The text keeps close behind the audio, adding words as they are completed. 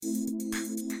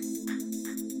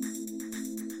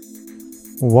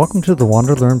Welcome to the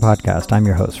Wander Learn podcast. I'm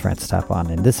your host, Francis Tapon.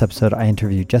 In this episode, I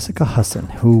interviewed Jessica Husson,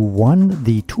 who won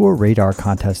the Tour Radar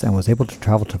contest and was able to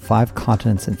travel to 5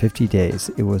 continents in 50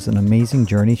 days. It was an amazing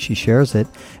journey. She shares it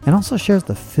and also shares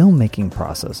the filmmaking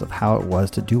process of how it was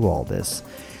to do all this.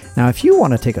 Now, if you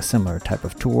want to take a similar type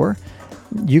of tour,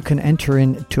 you can enter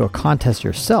into a contest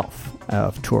yourself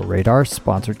of Tour Radar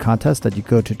sponsored contest that you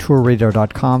go to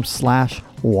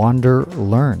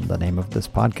tourradar.com/wanderlearn, the name of this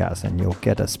podcast, and you'll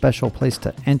get a special place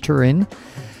to enter in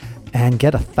and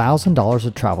get $1,000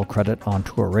 of travel credit on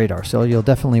Tour Radar. So you'll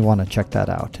definitely want to check that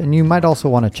out. And you might also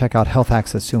want to check out Health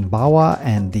Access Sumbawa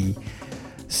and the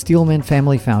Steelman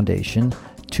Family Foundation,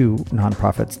 2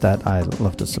 nonprofits that I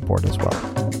love to support as well.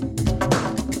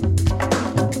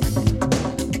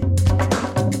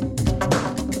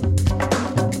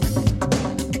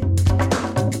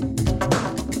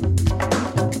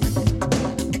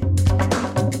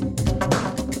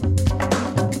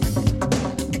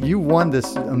 You won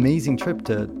this amazing trip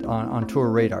on Tour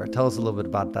Radar. Tell us a little bit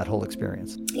about that whole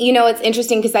experience. You know, it's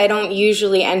interesting because I don't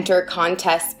usually enter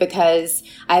contests because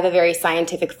I have a very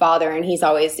scientific father and he's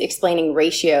always explaining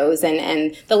ratios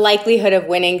and the likelihood of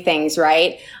winning things,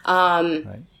 right?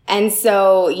 Right. And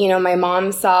so, you know, my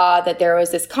mom saw that there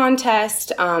was this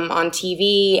contest on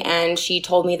TV and she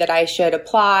told me that I should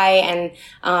apply. And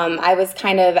I was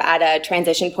kind of at a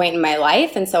transition point in my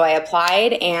life. And so I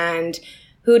applied, and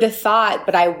who'd have thought,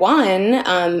 but I won.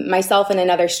 Myself and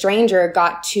another stranger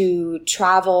got to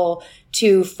travel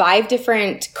to 5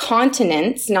 different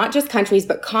continents, not just countries,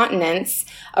 but continents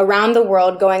around the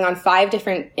world, going on 5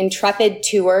 different Intrepid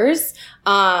tours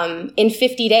in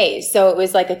 50 days. So it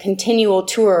was like a continual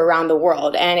tour around the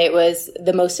world, and it was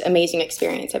the most amazing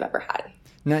experience I've ever had.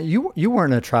 Now, you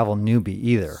weren't a travel newbie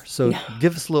either. So No.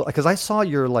 give us a little, because I saw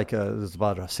your, it was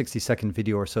about a 60-second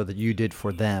video or so that you did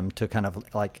for them to kind of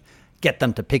get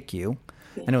them to pick you.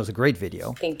 And it was a great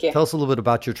video. Thank you. Tell us a little bit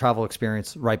about your travel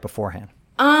experience right beforehand.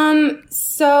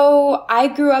 So I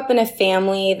grew up in a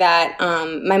family that,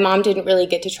 my mom didn't really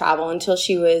get to travel until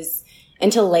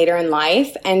later in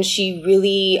life. And she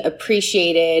really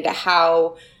appreciated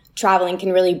how traveling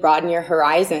can really broaden your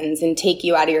horizons and take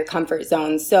you out of your comfort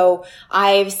zone. So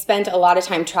I've spent a lot of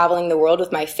time traveling the world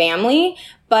with my family,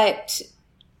 but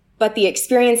the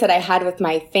experience that I had with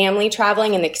my family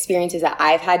traveling and the experiences that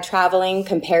I've had traveling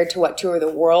compared to what Tour of the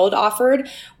World offered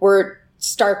were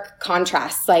stark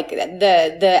contrasts. Like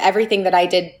the everything that I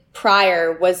did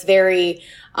prior was very,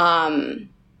 not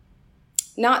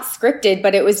scripted,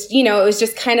 but it was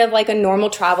just kind of like a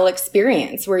normal travel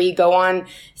experience where you go on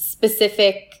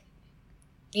specific,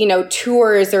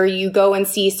 tours, or you go and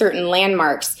see certain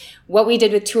landmarks. What we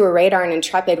did with Tour Radar and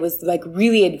Intrepid was like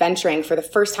really adventuring. For the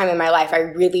first time in my life, I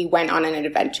really went on an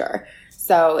adventure.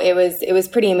 So it was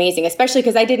pretty amazing, especially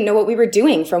because I didn't know what we were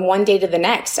doing from one day to the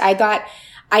next. I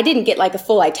didn't get like a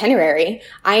full itinerary.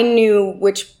 I knew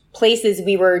which places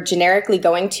we were generically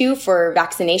going to for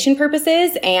vaccination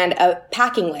purposes and a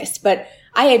packing list, but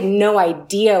I had no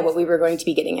idea what we were going to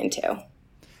be getting into.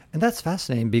 And that's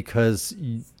fascinating because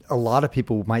a lot of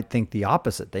people might think the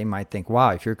opposite. They might think,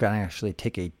 wow, if you're going to actually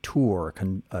take a tour,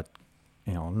 a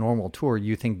normal tour,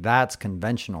 you think that's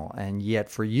conventional. And yet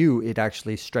for you, it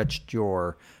actually stretched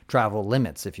your travel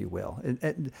limits, if you will.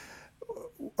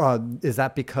 Is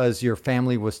that because your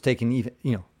family was taking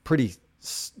even, pretty,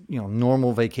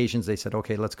 normal vacations? They said,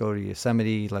 okay, let's go to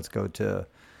Yosemite. Let's go to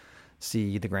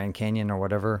see the Grand Canyon or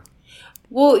whatever.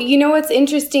 Well, what's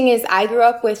interesting is I grew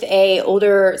up with a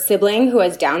older sibling who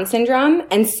has Down syndrome.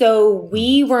 And so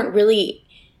we weren't really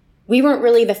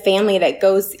the family that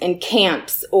goes and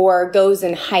camps or goes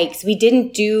and hikes. We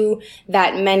didn't do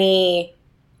that many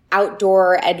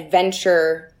outdoor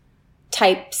adventure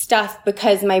type stuff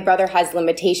because my brother has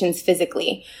limitations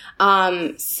physically.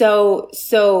 So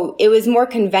it was more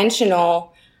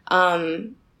conventional,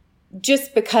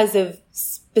 just because of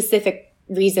specific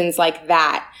reasons like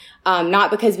that. Not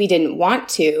because we didn't want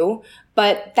to,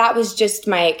 but that was just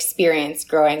my experience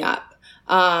growing up.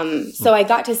 So I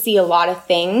got to see a lot of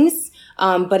things,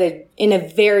 but in a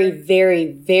very,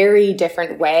 very, very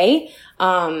different way,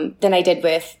 than I did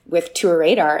with Tour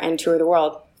Radar and Tour of the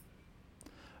World.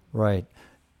 Right.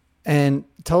 And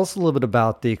tell us a little bit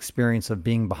about the experience of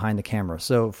being behind the camera.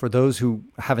 So for those who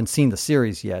haven't seen the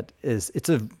series yet, it's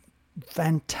a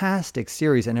fantastic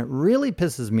series, and it really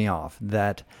pisses me off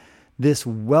that this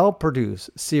well-produced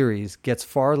series gets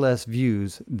far less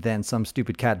views than some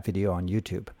stupid cat video on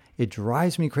YouTube. It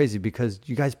drives me crazy because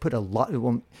you guys put a lot,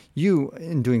 you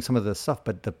in doing some of this stuff,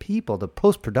 but the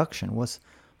post-production was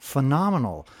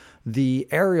phenomenal. The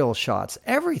aerial shots,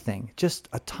 everything, just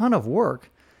a ton of work.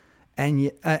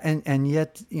 and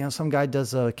yet, some guy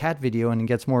does a cat video and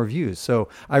gets more views. So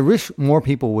I wish more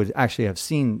people would actually have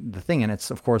seen the thing, and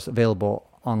it's of course available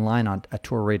online at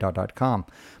tourradar.com.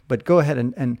 But go ahead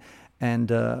and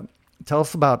tell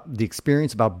us about the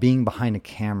experience about being behind a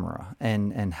camera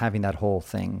and having that whole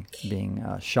thing being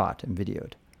shot and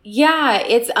videoed. Yeah,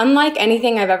 it's unlike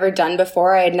anything I've ever done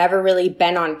before. I had never really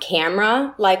been on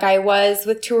camera like I was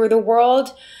with Tour the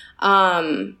World.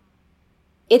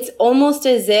 It's almost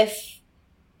as if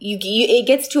it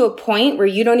gets to a point where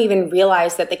you don't even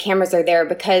realize that the cameras are there,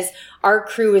 because our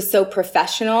crew is so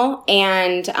professional,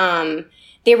 and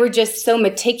they were just so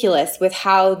meticulous with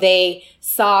how they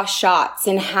saw shots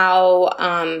and how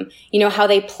how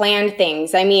they planned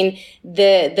things. I mean,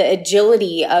 the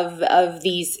agility of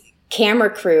these camera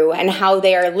crew and how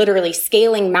they are literally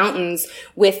scaling mountains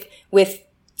with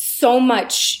so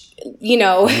much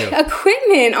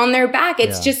equipment on their back.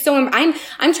 It's just so,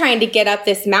 I'm trying to get up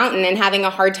this mountain and having a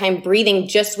hard time breathing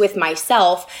just with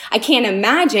myself. I can't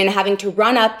imagine having to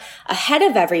run up ahead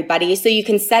of everybody so you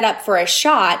can set up for a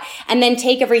shot and then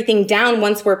take everything down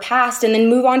once we're past and then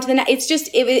move on to the next. It's just,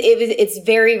 it's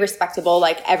very respectable,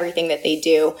 like everything that they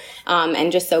do,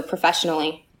 and just so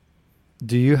professionally.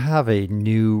 Do you have a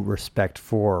new respect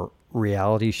for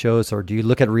reality shows, or do you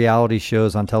look at reality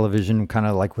shows on television kind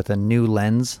of like with a new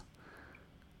lens?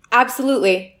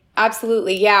 Absolutely.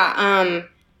 Yeah.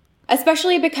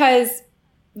 Especially because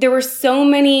there were so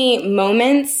many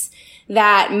moments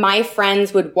that my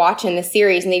friends would watch in the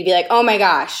series and they'd be like, "Oh my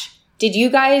gosh, did you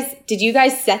guys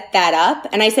set that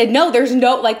up?" And I said, "No, there's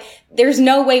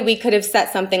no way we could have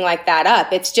set something like that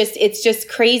up." It's just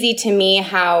crazy to me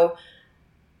how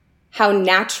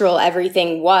natural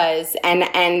everything was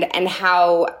and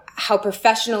how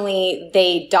professionally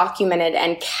they documented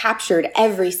and captured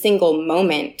every single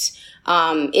moment.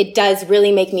 It does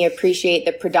really make me appreciate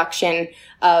the production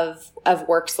of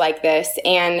works like this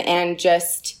and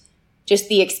just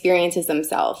the experiences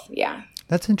themselves. Yeah.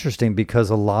 That's interesting, because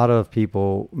a lot of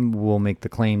people will make the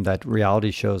claim that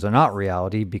reality shows are not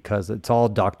reality because it's all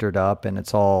doctored up and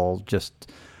it's all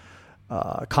just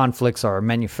conflicts are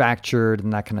manufactured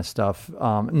and that kind of stuff.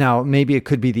 Now, maybe it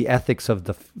could be the ethics of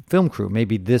the film crew.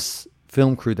 Maybe this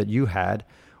film crew that you had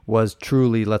was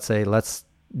truly, let's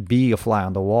be a fly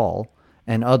on the wall,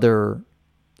 and other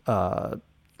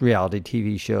reality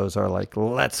TV shows are like,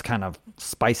 let's kind of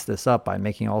spice this up by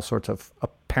making all sorts of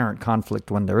apparent conflict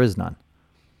when there is none.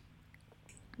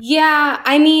 Yeah,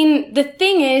 I mean, the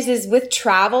thing is with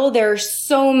travel, there are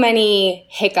so many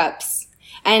hiccups.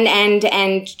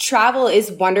 And travel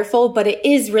is wonderful, but it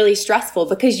is really stressful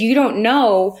because you don't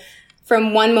know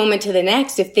from one moment to the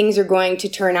next if things are going to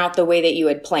turn out the way that you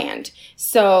had planned.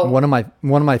 So one of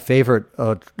my favorite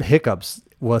hiccups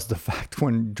was the fact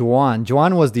when Juan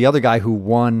was the other guy who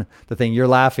won the thing. You're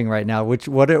laughing right now. Which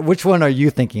one are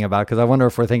you thinking about? Because I wonder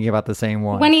if we're thinking about the same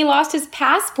one. When he lost his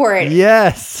passport.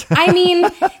 Yes. I mean,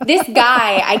 this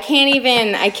guy, I can't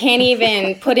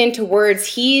even put into words.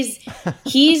 He's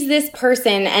this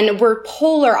person, and we're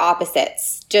polar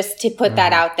opposites, just to put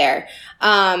that out there.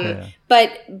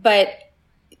 But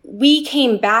we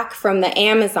came back from the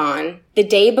Amazon the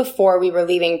day before we were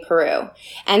leaving Peru.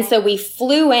 And so we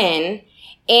flew in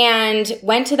and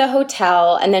went to the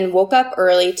hotel and then woke up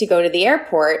early to go to the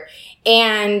airport.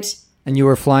 And you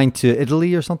were flying to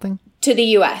Italy or something? To the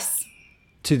U.S.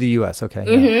 To the U.S., okay.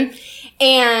 Mm-hmm.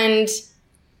 Yeah.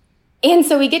 And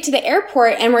so we get to the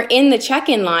airport and we're in the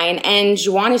check-in line and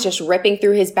Juan is just ripping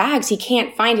through his bags. He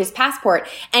can't find his passport.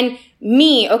 And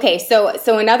me, okay,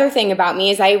 so another thing about me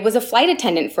is I was a flight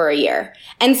attendant for a year.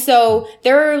 And so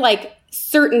there are like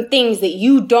certain things that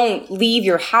you don't leave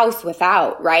your house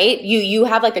without, right? You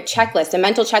have like a checklist, a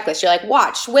mental checklist. You're like,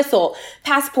 watch, whistle,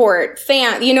 passport,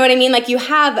 fan, you know what I mean? Like you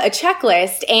have a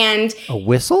checklist and... A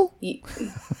whistle? You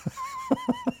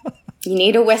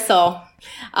need a whistle.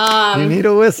 You need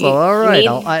a whistle. All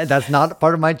right. That's not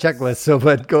part of my checklist. So,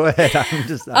 but go ahead. I'm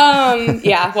just.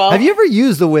 Yeah. Well. Have you ever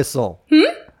used the whistle?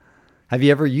 Have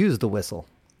you ever used the whistle?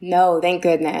 No. Thank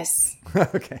goodness.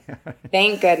 Okay. Right.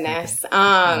 Thank goodness.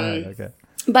 Okay.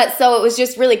 But so it was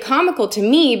just really comical to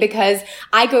me because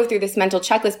I go through this mental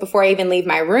checklist before I even leave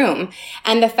my room.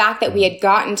 And the fact that we had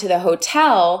gotten to the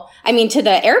to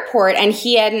the airport, and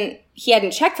he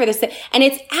hadn't checked for this. And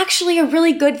it's actually a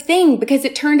really good thing because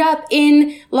it turned up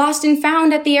in Lost and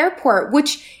Found at the airport,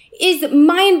 which is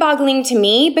mind-boggling to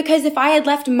me because if I had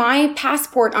left my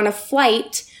passport on a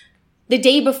flight the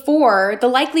day before, the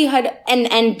likelihood and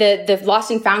the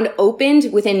Lost and Found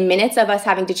opened within minutes of us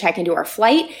having to check into our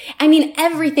flight. I mean,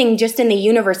 everything just in the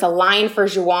universe aligned for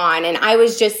Juan. And I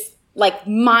was just like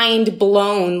mind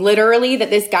blown, literally, that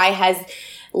this guy has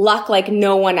luck like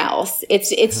no one else.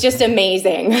 It's just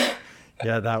amazing.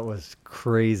 Yeah, that was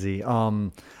crazy.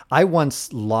 I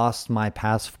once lost my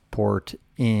passport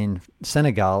in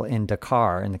Senegal, in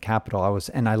Dakar, in the capital.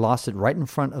 I lost it right in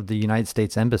front of the United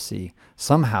States Embassy.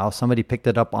 Somehow somebody picked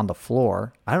it up on the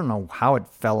floor. I don't know how it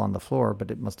fell on the floor,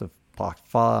 but it must have fallen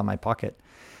out of my pocket.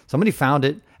 Somebody found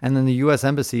it, and then the U.S.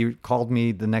 Embassy called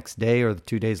me the next day or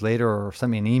 2 days later, or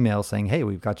sent me an email saying, hey,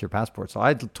 we've got your passport. So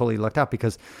I totally lucked out,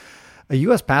 because a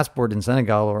U.S. passport in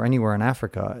Senegal or anywhere in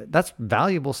Africa, that's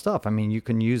valuable stuff. I mean, you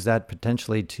can use that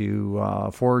potentially to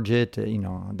forge it,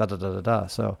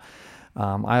 So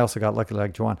I also got lucky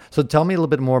like Joanne. So tell me a little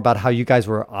bit more about how you guys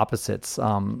were opposites.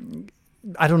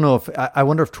 I don't know I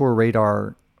wonder if Tour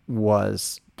Radar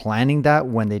was planning that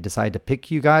when they decided to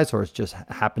pick you guys, or it just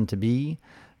happened to be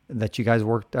that you guys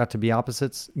worked out to be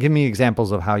opposites. Give me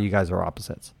examples of how you guys are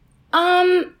opposites.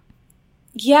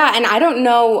 Yeah, and I don't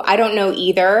know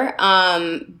either.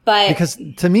 But because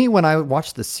to me, when I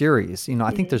watched the series,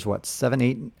 I think there's 7,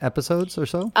 8 episodes or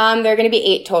so. There are going to be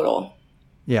 8 total.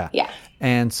 Yeah. Yeah.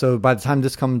 And so by the time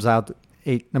this comes out,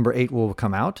 number 8 will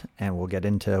come out, and we'll get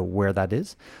into where that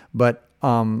is. But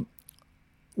when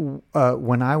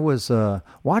I was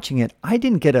watching it, I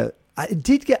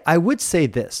would say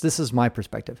this is my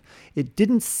perspective. It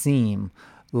didn't seem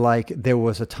like there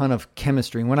was a ton of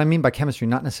chemistry. And what I mean by chemistry,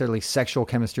 not necessarily sexual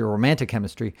chemistry or romantic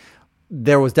chemistry.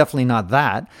 There was definitely not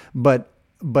that, but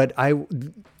I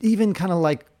even kind of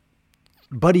like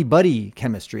buddy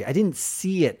chemistry. I didn't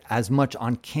see it as much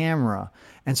on camera.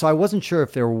 And so I wasn't sure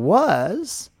if there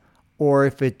was, or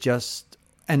if it just,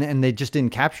 and they just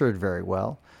didn't capture it very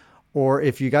well, or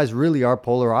if you guys really are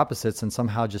polar opposites and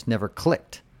somehow just never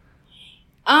clicked.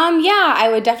 Yeah, I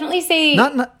would definitely say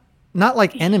not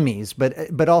like enemies,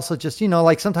 but also just,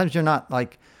 like sometimes you're not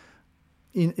like,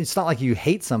 it's not like you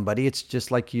hate somebody. It's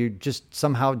just like you just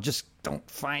somehow just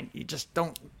you just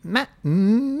don't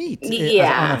meet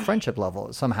on a friendship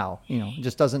level somehow, it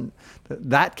just doesn't,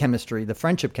 that chemistry, the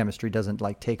friendship chemistry doesn't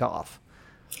like take off.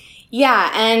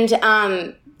 Yeah.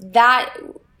 And, that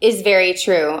is very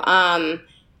true.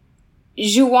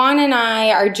 Joanne and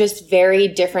I are just very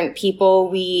different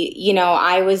people.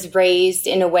 I was raised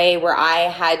in a way where I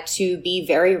had to be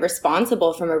very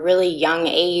responsible from a really young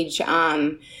age.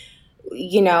 Having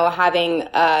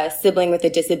a sibling with a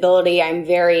disability, I'm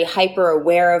very hyper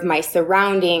aware of my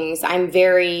surroundings. I'm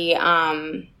very,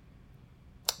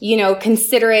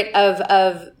 considerate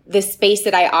of the space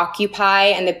that I occupy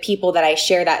and the people that I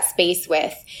share that space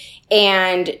with.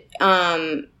 And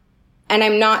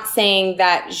I'm not saying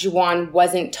that Juan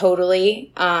wasn't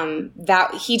totally,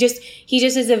 that he just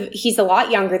he's a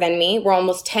lot younger than me. We're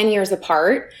almost 10 years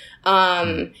apart.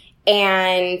 And,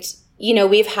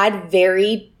 we've had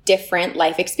very different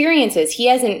life experiences. He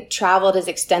hasn't traveled as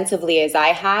extensively as I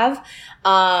have.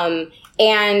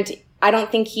 And I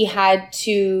don't think he had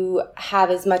to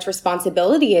have as much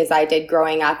responsibility as I did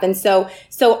growing up. And so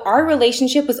our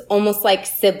relationship was almost like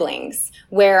siblings,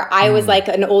 where I was like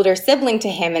an older sibling to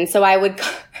him. And so I would,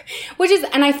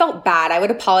 and I felt bad. I would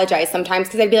apologize sometimes,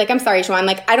 because I'd be like, I'm sorry, Joanne,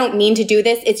 like, I don't mean to do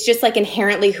this. It's just like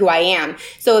inherently who I am.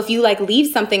 So if you like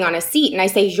leave something on a seat and I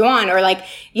say Joanne, or like,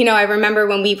 I remember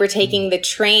when we were taking the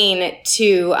train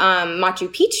to Machu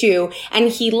Picchu and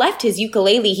he left his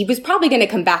ukulele, he was probably going to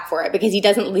come back for it, because he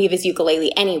doesn't leave his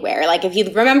ukulele anywhere. Like if he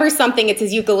remembers something, it's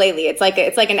his ukulele. It's like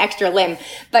an extra limb.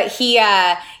 But he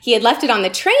had left it on the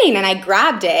train, and I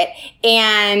grabbed it.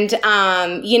 And,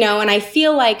 and I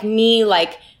feel like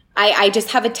I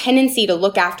just have a tendency to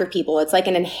look after people. It's like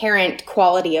an inherent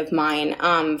quality of mine,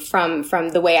 from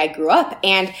the way I grew up.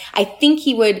 And I think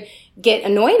he would get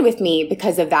annoyed with me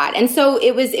because of that. And so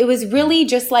it was really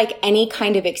just like any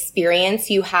kind of experience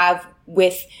you have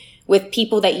with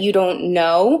people that you don't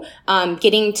know,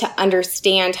 getting to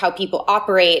understand how people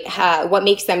operate, what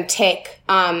makes them tick,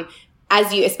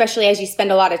 especially as you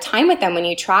spend a lot of time with them when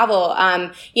you travel,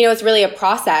 it's really a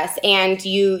process, and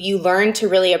you learn to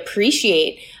really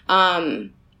appreciate,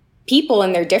 people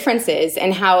and their differences,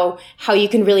 and how you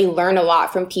can really learn a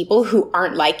lot from people who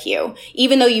aren't like you.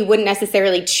 Even though you wouldn't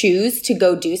necessarily choose to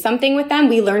go do something with them,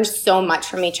 we learned so much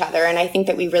from each other. And I think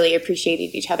that we really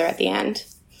appreciated each other at the end.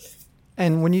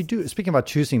 And when you do, speaking about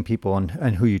choosing people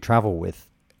and who you travel with,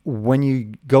 when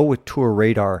you go with Tour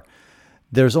Radar,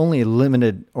 there's only a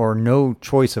limited or no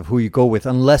choice of who you go with,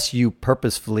 unless you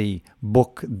purposefully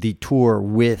book the tour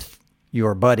with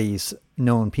your buddies,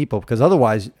 known people, because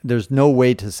otherwise there's no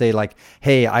way to say like,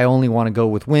 hey, I only want to go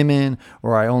with women,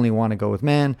 or I only want to go with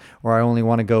men, or I only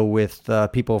want to go with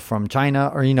people from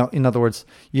China, or, in other words,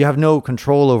 you have no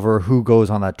control over who goes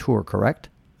on that tour, correct?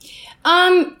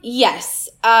 Yes.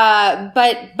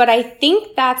 But I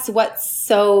think that's what's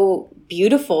so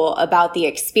beautiful about the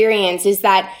experience is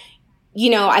that,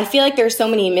 I feel like there's so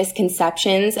many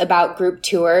misconceptions about group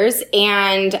tours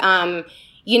and, and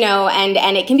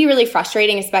it can be really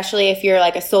frustrating, especially if you're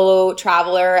like a solo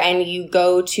traveler and you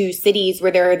go to cities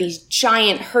where there are these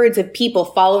giant herds of people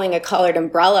following a colored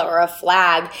umbrella or a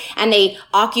flag, and they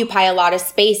occupy a lot of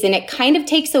space, and it kind of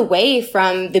takes away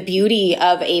from the beauty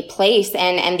of a place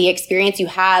and the experience you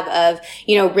have of,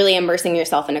 really immersing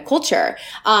yourself in a culture.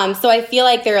 So I feel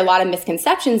like there are a lot of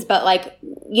misconceptions, but like,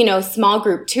 small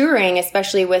group touring,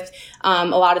 especially with a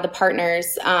lot of the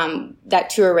partners that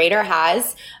Tour Radar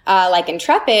has, like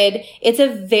Intrepid, it's a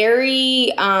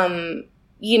very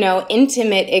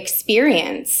intimate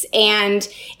experience. And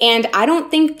I don't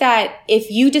think that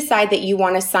if you decide that you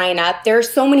want to sign up, there are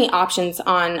so many options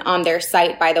on their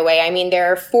site, by the way. I mean,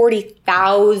 there are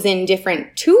 40,000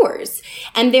 different tours,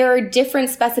 and there are different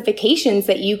specifications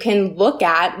that you can look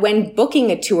at when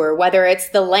booking a tour, whether it's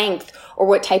the length or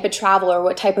what type of travel or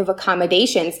what type of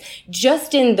accommodations.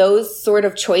 Just in those sort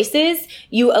of choices,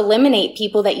 you eliminate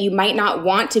people that you might not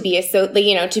want to be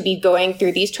to be going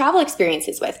through these travel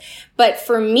experiences with. But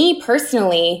for me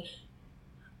personally,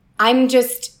 I'm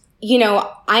just,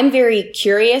 I'm very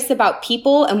curious about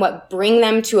people and what bring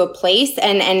them to a place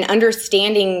and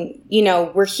understanding,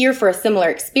 we're here for a similar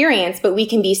experience, but we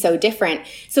can be so different.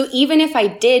 So even if I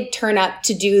did turn up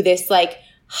to do this like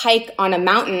hike on a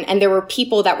mountain and there were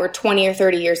people that were 20 or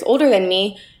 30 years older than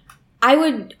me, I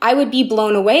would be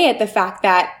blown away at the fact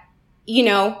that,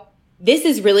 this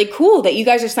is really cool that you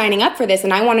guys are signing up for this,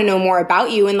 and I want to know more about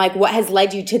you and like what has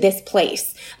led you to this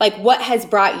place. Like what has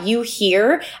brought you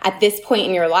here at this point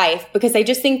in your life? Because I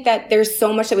just think that there's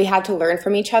so much that we have to learn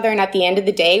from each other, and at the end of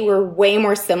the day, we're way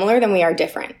more similar than we are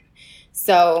different.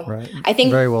 So right. I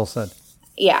think very well said.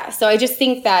 Yeah. So I just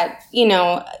think that,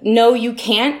 no, you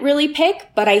can't really pick,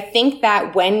 but I think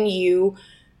that when you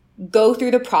go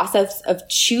through the process of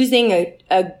choosing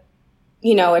a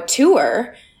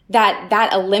tour,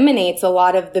 that eliminates a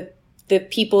lot of the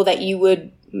people that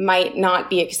you might not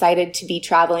be excited to be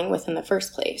traveling with in the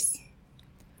first place.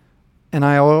 And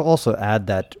I will also add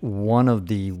that one of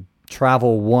the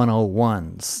travel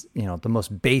 101s, the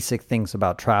most basic things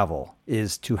about travel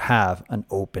is to have an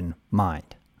open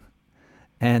mind.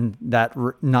 And that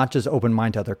not just open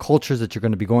mind to other cultures that you're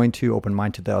going to be going to, open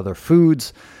mind to the other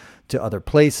foods, to other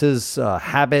places,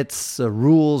 habits,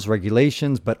 rules,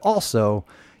 regulations, but also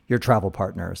your travel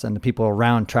partners and the people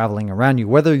traveling around you.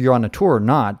 Whether you're on a tour or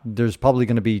not, there's probably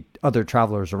going to be other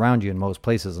travelers around you in most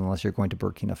places, unless you're going to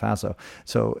Burkina Faso.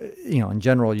 So, in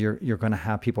general, you're going to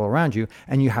have people around you,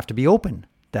 and you have to be open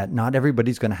that not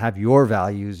everybody's going to have your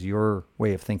values, your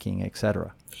way of thinking,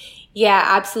 etc. Yeah,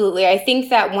 absolutely. I think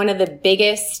that one of the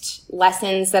biggest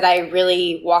lessons that I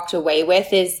really walked away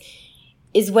with is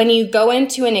when you go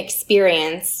into an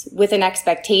experience with an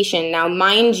expectation. Now,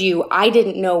 mind you, I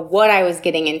didn't know what I was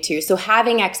getting into. So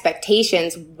having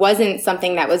expectations wasn't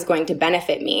something that was going to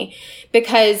benefit me,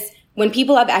 because when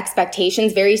people have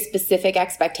expectations, very specific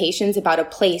expectations about a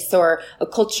place or a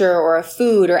culture or a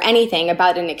food or anything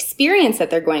about an experience that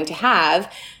they're going to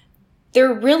have,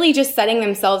 they're really just setting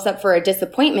themselves up for a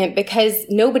disappointment because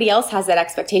nobody else has that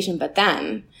expectation but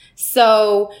them.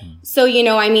 So,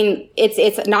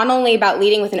 it's not only about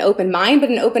leading with an open mind, but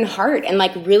an open heart, and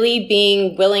like really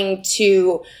being willing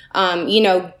to,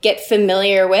 get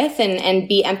familiar with and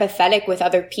be empathetic with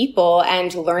other people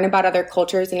and learn about other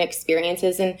cultures and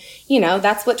experiences. And,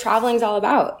 that's what traveling's all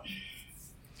about.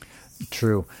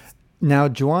 True. Now,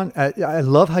 Joanne, I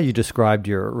love how you described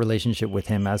your relationship with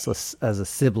him as a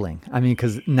sibling. I mean,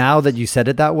 because now that you said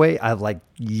it that way, I'm like,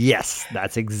 yes,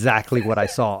 that's exactly what I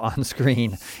saw on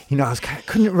screen.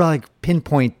 Couldn't really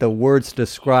pinpoint the words to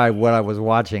describe what I was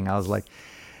watching. I was like,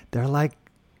 they're like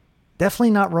definitely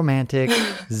not romantic,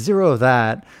 zero of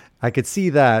that. I could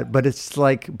see that, but it's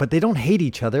like, but they don't hate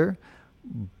each other,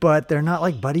 but they're not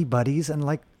like buddies and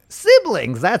like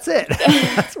siblings. That's it.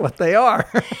 That's what they are.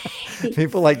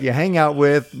 People like you hang out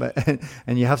with,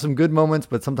 and you have some good moments,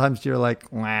 but sometimes you're like,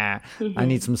 I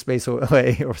need some space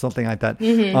away or something like that.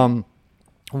 Mm-hmm.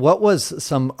 What was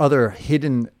some other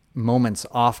hidden moments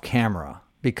off camera?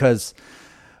 Because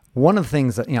one of the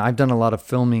things that, I've done a lot of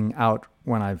filming out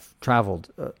when I've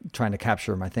traveled, trying to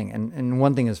capture my thing. And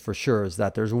one thing is for sure is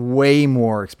that there's way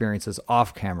more experiences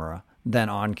off camera than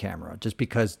on camera, just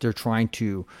because they're trying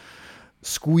to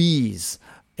squeeze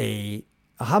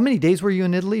how many days were you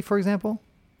in Italy, for example?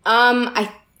 I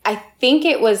think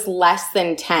it was less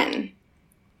than 10.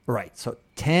 Right. So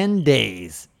 10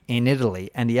 days in Italy,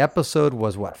 and the episode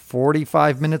was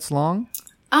 45 minutes long?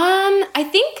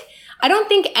 I don't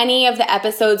think any of the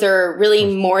episodes are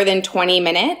really more than 20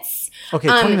 minutes. Okay,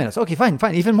 20 minutes. Okay, fine,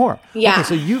 even more. Yeah. Okay,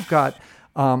 so you've got,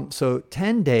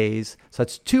 10 days, so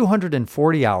that's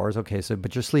 240 hours. Okay,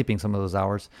 but you're sleeping some of those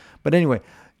hours. But anyway,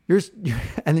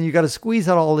 and then you got to squeeze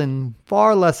that all in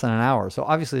far less than an hour. So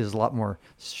obviously there's a lot more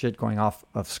shit going off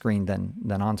of screen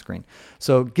than on screen.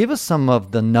 So give us some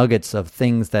of the nuggets of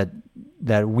things that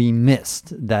we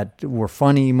missed, that were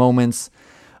funny moments,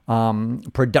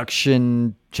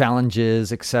 production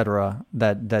challenges, etc.,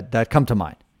 that come to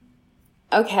mind.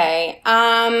 Okay.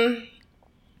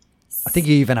 I think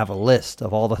you even have a list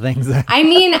of all the things that I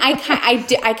mean,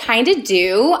 I kind of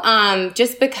do,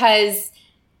 just because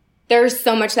there's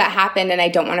so much that happened and I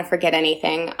don't want to forget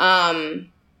anything.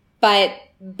 But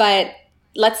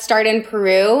let's start in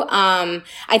Peru.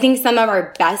 I think some of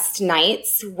our best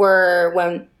nights were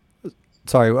when...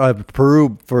 Sorry,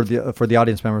 Peru, for the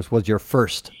audience members, was your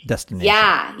first destination.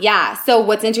 Yeah. So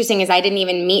what's interesting is I didn't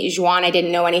even meet Juan. I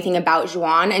didn't know anything about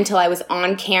Juan until I was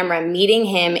on camera meeting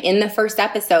him in the first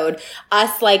episode.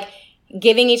 Us like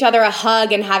giving each other a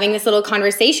hug and having this little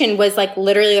conversation was like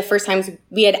literally the first times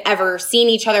we had ever seen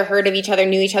each other, heard of each other,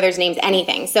 knew each other's names,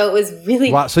 anything. So it was really...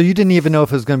 Wow. So you didn't even know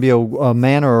if it was going to be a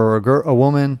man or a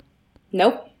woman?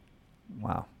 Nope.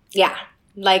 Wow. Yeah.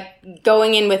 Like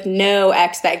going in with no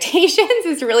expectations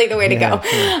is really the way to go.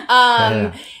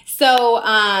 Sure. So,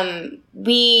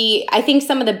 I think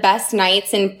some of the best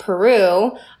nights in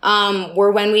Peru,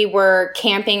 were when we were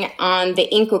camping on the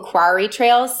Inca Quarry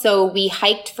trails. So we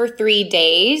hiked for 3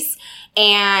 days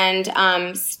and,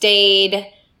 stayed,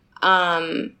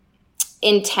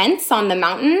 in tents on the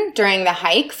mountain during the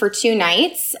hike for 2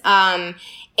 nights.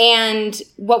 And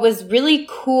what was really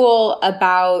cool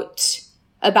about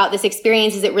this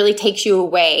experience is it really takes you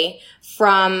away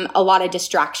from a lot of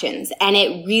distractions. And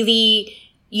it really,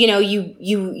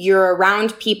 you're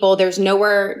around people. There's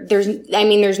nowhere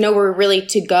really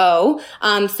to go.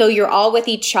 So you're all with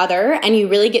each other and you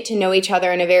really get to know each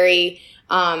other in a very,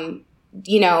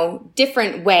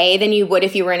 different way than you would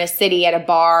if you were in a city at a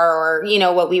bar or,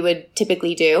 what we would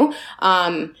typically do.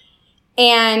 I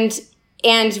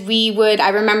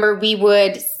remember we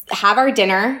would have our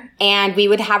dinner and we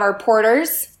would have our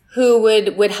porters who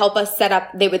would help us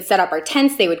they would set up our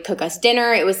tents. They would cook us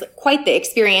dinner. It was quite the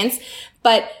experience,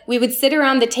 but we would sit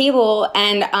around the table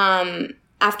and,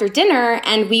 after dinner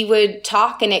and we would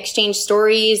talk and exchange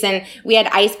stories, and we had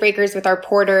icebreakers with our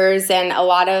porters, and a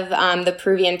lot of, the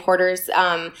Peruvian porters,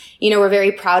 were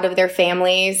very proud of their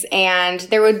families, and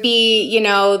there would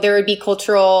be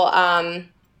cultural,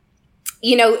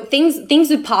 things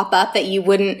would pop up that you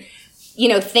wouldn't,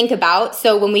 think about.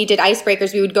 So when we did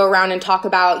icebreakers, we would go around and talk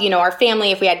about, our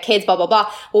family, if we had kids, blah, blah,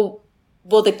 blah.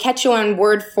 Well, the Quechuan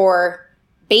word for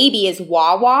baby is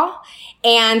wawa.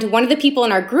 And one of the people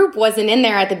in our group wasn't in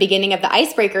there at the beginning of the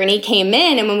icebreaker, and he came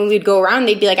in, and when we would go around,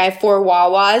 they'd be like, I have 4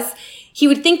 wawas. He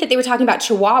would think that they were talking about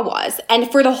chihuahuas. And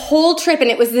for the whole trip, and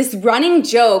it was this running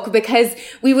joke because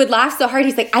we would laugh so hard.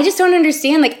 He's like, I just don't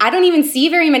understand. Like, I don't even see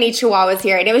very many chihuahuas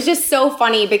here. And it was just so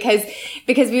funny because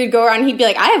we would go around and he'd be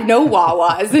like, I have no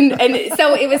wawas. And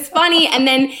so it was funny. And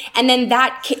then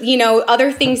that,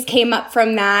 other things came up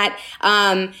from that.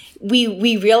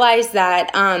 We realized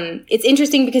that, it's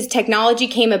interesting because technology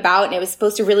came about and it was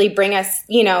supposed to really bring us,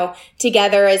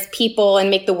 together as people and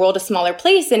make the world a smaller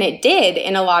place. And it did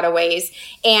in a lot of ways.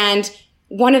 And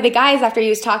one of the guys, after he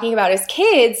was talking about his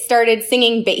kids, started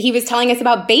singing, he was telling us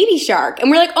about Baby Shark.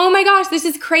 And we're like, oh my gosh, this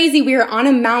is crazy. We were on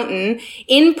a mountain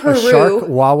in Peru. A shark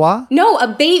wawa? No, a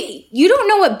baby. You don't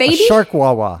know what baby? A shark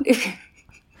wawa.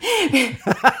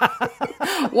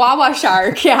 Wawa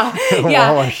shark, yeah.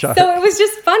 Wawa shark. So it was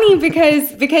just funny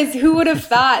because who would have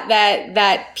thought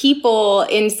that people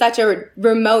in such a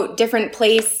remote, different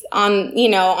place on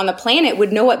the planet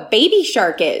would know what Baby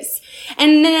Shark is.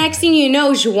 And the next thing you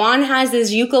know, Juan has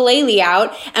his ukulele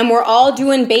out and we're all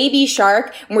doing Baby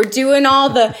Shark and we're doing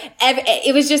all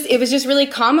it was just really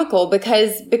comical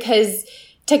because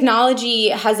technology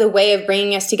has a way of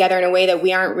bringing us together in a way that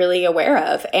we aren't really aware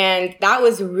of. And that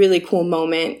was a really cool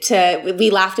moment. We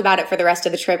laughed about it for the rest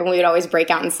of the trip and we would always break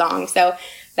out in song. So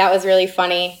that was really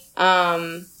funny.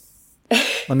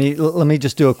 Let me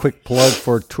just do a quick plug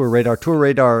for Tour Radar. Tour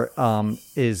Radar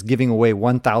is giving away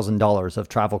 $1,000 of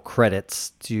travel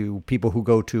credits to people who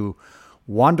go to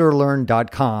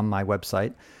wanderlearn.com, my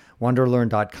website,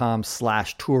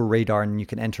 wanderlearn.com/Tour Radar, and you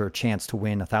can enter a chance to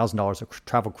win $1,000 of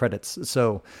travel credits.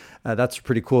 So that's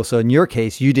pretty cool. So in your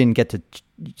case, you didn't get to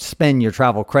spend your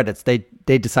travel credits. They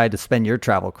decided to spend your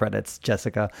travel credits,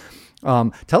 Jessica.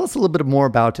 Tell us a little bit more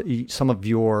about some of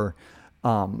your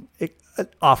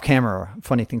off camera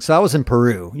funny thing. So I was in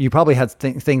Peru. You probably had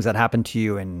things that happened to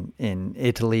you in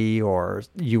Italy, or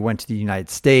you went to the United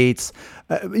States.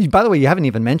 By the way, you haven't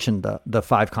even mentioned the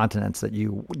 5 continents that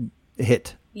you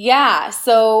hit. Yeah.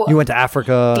 So you went to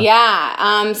Africa.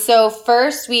 Yeah. So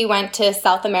first we went to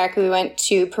South America. We went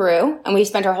to Peru, and we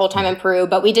spent our whole time in Peru,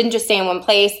 but we didn't just stay in one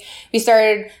place. We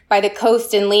started by the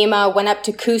coast in Lima, went up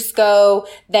to Cusco,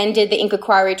 then did the Inca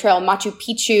Quarry Trail, Machu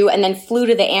Picchu, and then flew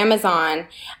to the Amazon.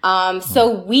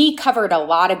 So we covered a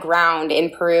lot of ground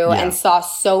in Peru and saw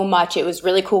so much. It was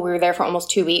really cool. We were there for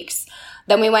almost 2 weeks.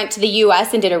 Then we went to the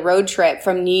US and did a road trip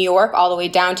from New York all the way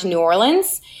down to New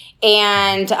Orleans.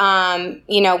 And,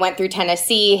 went through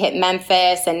Tennessee, hit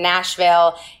Memphis and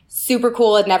Nashville. Super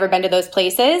cool. Had never been to those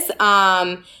places.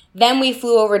 Then we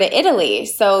flew over to Italy.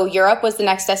 So Europe was the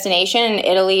next destination.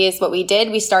 Italy is what we did.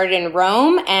 We started in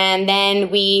Rome, and then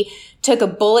we took a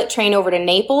bullet train over to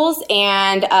Naples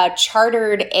and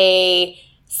chartered a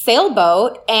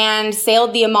sailboat and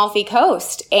sailed the Amalfi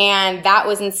Coast. And that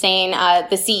was insane.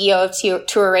 The CEO of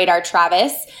Tour Radar,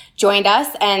 Travis, joined us,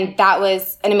 and that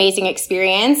was an amazing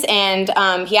experience. And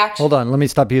he actually... Hold on, let me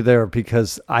stop you there,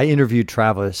 because I interviewed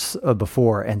Travis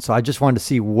before, and so I just wanted to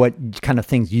see what kind of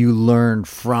things you learned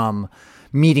from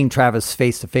meeting Travis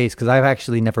face-to-face, because I've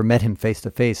actually never met him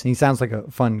face-to-face, and he sounds like a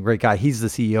fun, great guy. He's the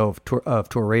CEO of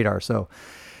Tour Radar. So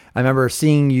I remember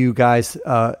seeing you guys,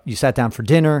 you sat down for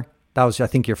dinner. That was, I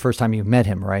think, your first time you met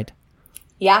him, right?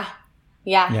 Yeah.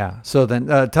 So then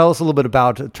tell us a little bit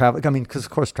about Travis. I mean, because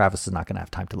of course Travis is not going to have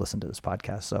time to listen to this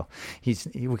podcast, so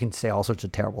we can say all sorts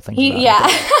of terrible things about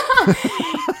him.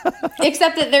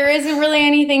 Except that there isn't really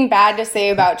anything bad to say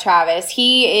about Travis.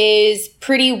 He is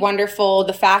pretty wonderful.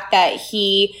 The fact that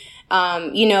he,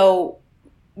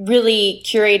 really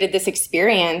curated this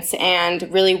experience and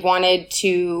really wanted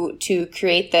to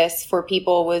create this for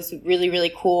people was really,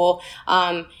 really cool.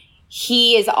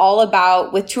 He is all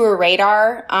about, with Tour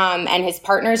Radar and his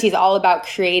partners, he's all about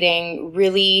creating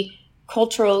really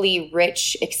culturally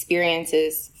rich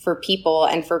experiences for people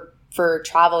and for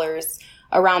travelers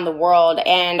around the world.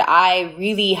 And I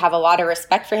really have a lot of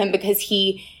respect for him, because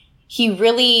he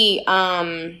really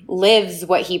lives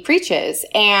what he preaches.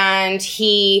 And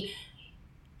he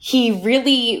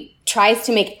really tries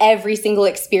to make every single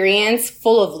experience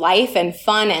full of life and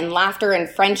fun and laughter and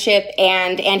friendship.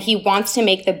 And he wants to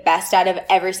make the best out of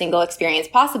every single experience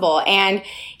possible. And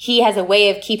he has a way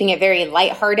of keeping it very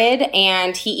lighthearted.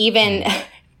 And he even,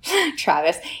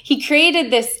 Travis, he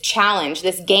created this challenge,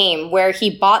 this game where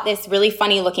he bought this really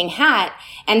funny looking hat,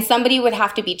 and somebody would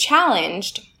have to be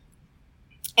challenged.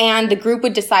 And the group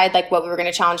would decide what we were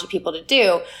going to challenge the people to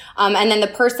do. And then the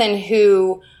person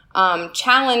who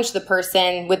challenge the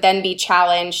person would then be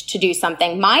challenged to do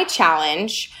something. My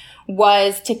challenge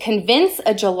was to convince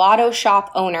a gelato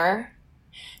shop owner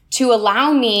to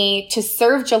allow me to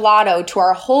serve gelato to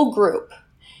our whole group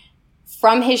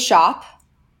from his shop.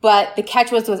 But the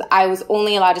catch was I was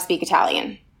only allowed to speak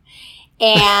Italian.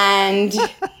 And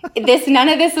none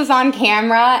of this was on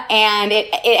camera, and it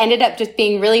ended up just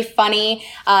being really funny.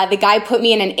 The guy put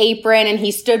me in an apron, and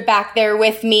he stood back there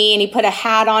with me, and he put a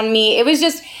hat on me. It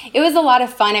was a lot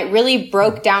of fun. It really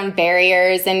broke down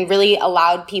barriers and really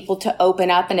allowed people to open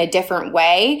up in a different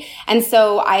way. And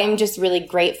so I am just really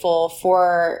grateful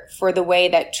for the way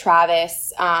that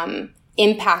Travis,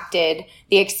 impacted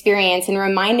the experience and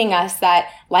reminding us that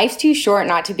life's too short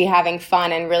not to be having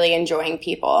fun and really enjoying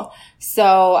people.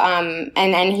 So,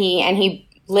 and he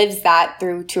lives that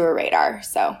through Tour Radar.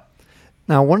 So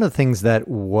now, one of the things that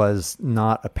was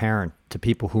not apparent to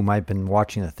people who might have been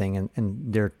watching the thing,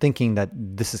 and they're thinking that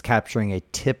this is capturing a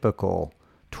typical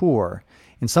tour.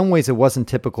 In some ways, it wasn't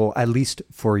typical, at least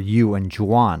for you and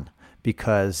Juan,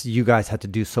 because you guys had to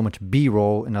do so much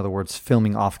B-roll. In other words,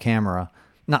 filming off camera.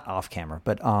 Not off camera,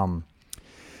 but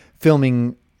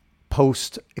filming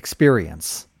post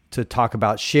experience to talk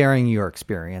about sharing your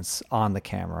experience on the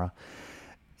camera.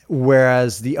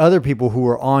 Whereas the other people who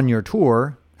were on your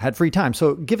tour had free time.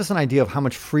 So give us an idea of how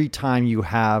much free time you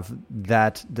have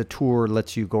that the tour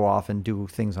lets you go off and do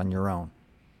things on your own.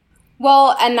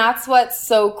 Well, and that's what's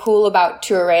so cool about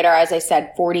Tour Radar. As I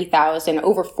said,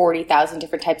 over 40,000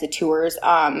 different types of tours.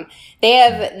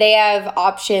 They have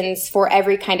options for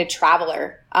every kind of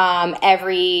traveler.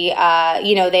 They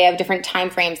have different time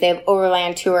frames. They have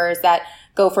overland tours that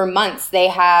go for months. They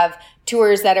have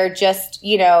tours that are just,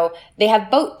 they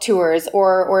have boat tours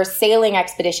or sailing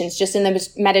expeditions just in the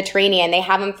Mediterranean. They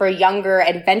have them for younger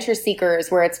adventure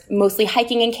seekers where it's mostly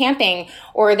hiking and camping,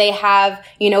 or they have,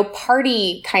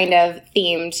 party kind of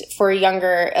themed for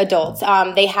younger adults.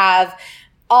 They have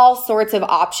all sorts of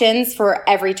options for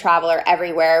every traveler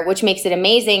everywhere, which makes it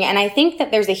amazing. And I think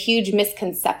that there's a huge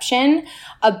misconception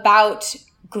about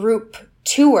group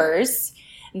tours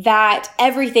that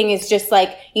everything is just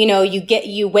like,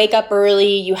 you wake up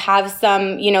early, you have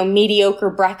some, mediocre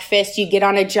breakfast, you get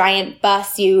on a giant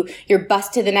bus, you're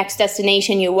bused to the next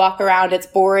destination, you walk around, it's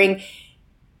boring.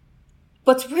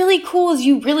 What's really cool is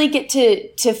you really get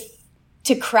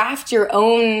to craft your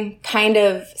own kind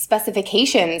of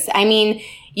specifications. I mean,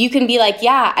 you can be like,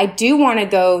 yeah, I do want to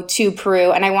go to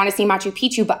Peru and I want to see Machu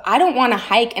Picchu, but I don't want to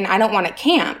hike and I don't want to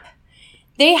camp.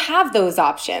 They have those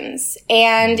options.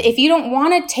 And if you don't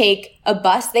want to take a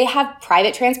bus, they have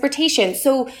private transportation.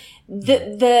 So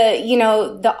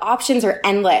the options are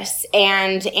endless.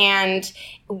 And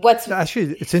what's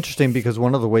actually, it's interesting because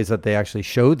one of the ways that they actually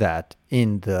show that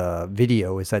in the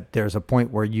video is that there's a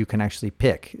point where you can actually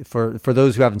pick for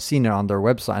those who haven't seen it on their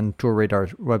website, on Tour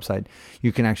Radar's website,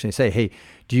 you can actually say, hey,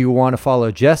 do you want to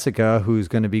follow Jessica, who's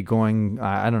going to be going,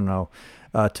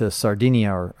 to Sardinia,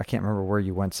 or I can't remember where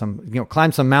you went,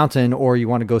 climb some mountain, or you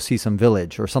want to go see some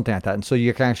village or something like that. And so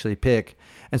you can actually pick.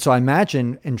 And so I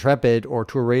imagine Intrepid or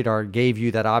Tour Radar gave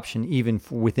you that option even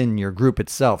within your group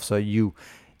itself. So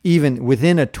even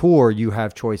within a tour, you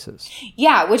have choices.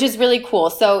 Yeah, which is really cool.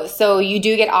 So you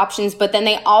do get options, but then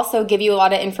they also give you a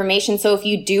lot of information. So if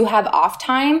you do have off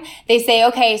time, they say,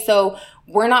 okay, so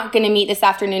we're not going to meet this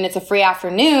afternoon. It's a free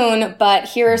afternoon, but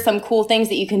here are some cool things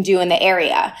that you can do in the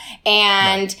area.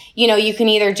 And, right. You can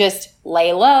either just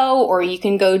lay low or you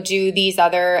can go do these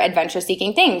other adventure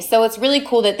seeking things. So it's really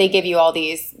cool that they give you all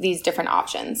these different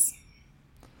options.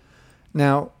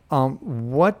 Now,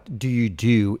 what do you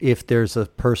do if there's a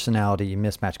personality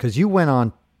mismatch? Because you went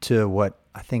on to what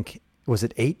I think, was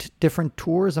it 8 different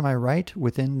tours? Am I right?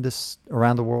 Within this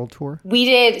around the world tour? We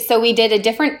did a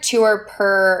different tour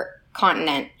per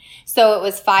continent. So it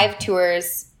was 5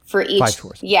 tours for each. 5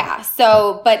 tours. Yeah.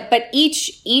 So, but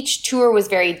each tour was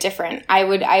very different. I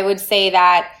would say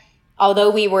that although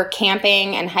we were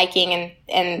camping and hiking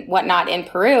and whatnot in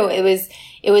Peru,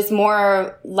 it was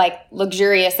more like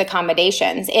luxurious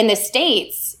accommodations. In the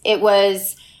States, it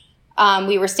was,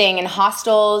 we were staying in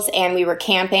hostels and we were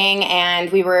camping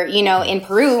and we were, in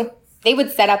Peru, they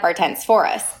would set up our tents for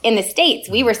us. In the States,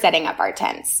 we were setting up our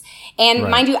tents.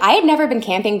 And Mind you, I had never been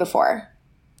camping before.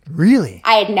 Really?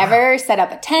 I had never set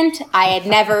up a tent. I had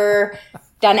never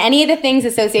done any of the things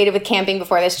associated with camping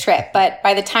before this trip. But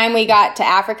by the time we got to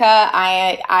Africa,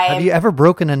 Have you ever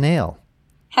broken a nail?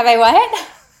 Have I what?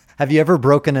 Have you ever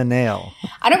broken a nail?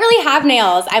 I don't really have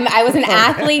nails. I was an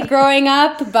athlete growing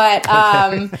up, but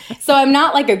so I'm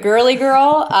not like a girly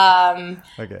girl.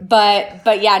 Okay.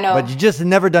 But yeah, no. But you just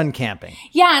never done camping.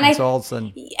 Yeah, and so all of a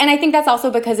sudden, and I think that's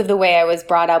also because of the way I was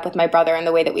brought up with my brother and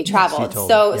the way that we traveled.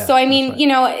 Yes, so I mean,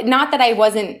 right.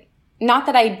 Not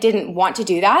that I didn't want to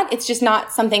do that. It's just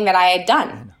not something that I had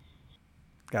done.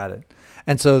 Got it.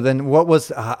 And so then,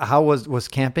 how was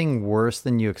camping worse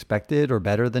than you expected or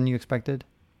better than you expected?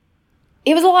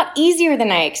 It was a lot easier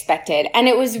than I expected. And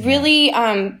it was really,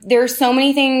 there are so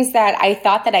many things that I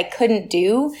thought that I couldn't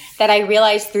do that I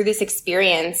realized through this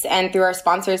experience and through our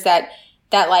sponsors that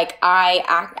like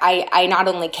I not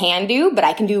only can do, but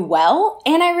I can do well.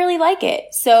 And I really like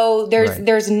it. So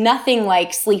there's nothing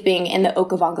like sleeping in the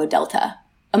Okavango Delta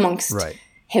amongst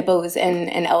hippos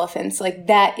and elephants. Like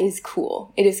that is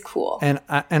cool. It is cool. And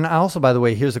I also, by the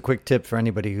way, here's a quick tip for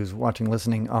anybody who's watching,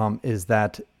 listening, is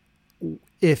that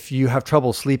if you have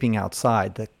trouble sleeping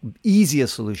outside, the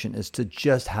easiest solution is to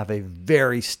just have a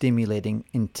very stimulating,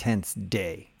 intense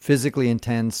day, physically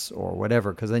intense or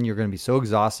whatever, because then you're going to be so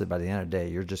exhausted by the end of the day,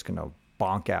 you're just going to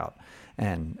bonk out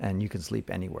and you can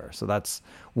sleep anywhere. So that's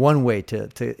one way to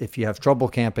if you have trouble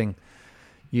camping,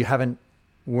 you haven't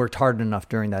worked hard enough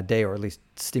during that day, or at least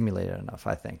stimulated enough,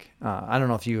 I think. I don't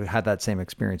know if you had that same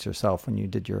experience yourself when you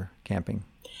did your camping.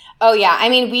 Oh yeah. I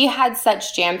mean, we had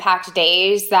such jam-packed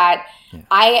days that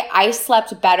I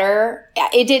slept better.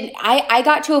 I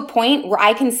got to a point where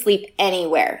I can sleep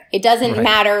anywhere. It doesn't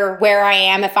matter where I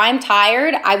am. If I'm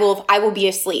tired, I will be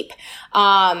asleep.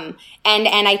 And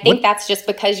I think that's just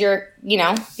because you're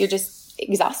just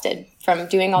exhausted from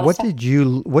doing all this stuff.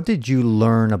 What did you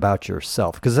learn about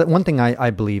yourself? Because one thing I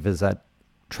believe is that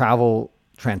travel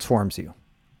transforms you.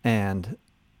 And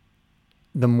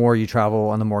the more you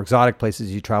travel and the more exotic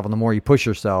places you travel, the more you push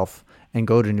yourself and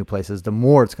go to new places, the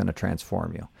more it's going to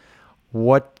transform you.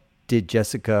 What did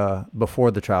Jessica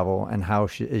before the travel, and how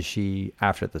is she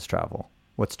after this travel?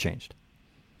 What's changed?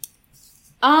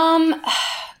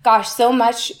 Gosh, so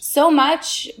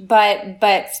much,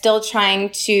 but still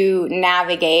trying to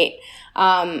navigate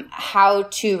how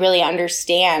to really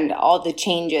understand all the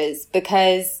changes,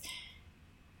 because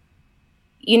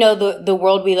the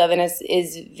world we live in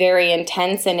is very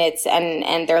intense, and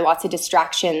and there are lots of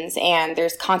distractions, and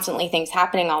there's constantly things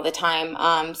happening all the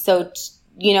time. So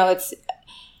it's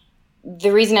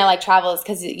the reason I like travel is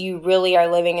because you really are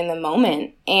living in the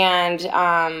moment.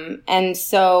 And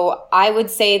so I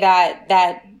would say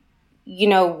that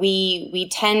we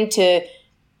tend to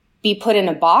be put in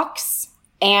a box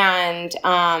and,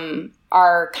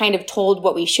 are kind of told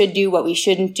what we should do, what we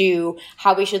shouldn't do,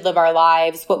 how we should live our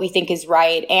lives, what we think is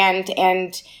right.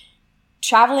 And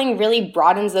traveling really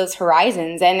broadens those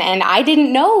horizons. And I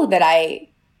didn't know that I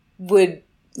would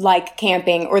like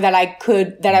camping, or that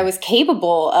I was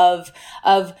capable of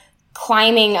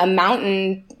climbing a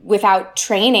mountain without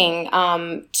training,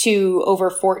 to over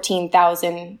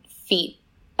 14,000 feet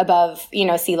above,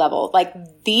 sea level. Like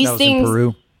these that was things. in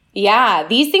Peru. Yeah,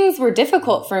 these things were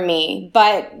difficult for me,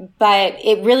 but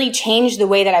it really changed the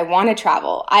way that I want to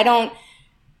travel. I don't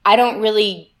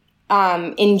really,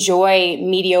 enjoy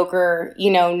mediocre,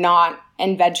 not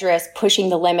adventurous, pushing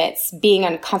the limits, being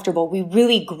uncomfortable. We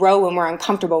really grow when we're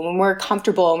uncomfortable, when we're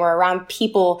comfortable and we're around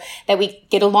people that we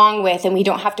get along with, and we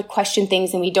don't have to question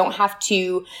things, and we don't have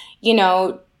to,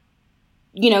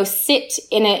 sit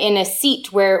in a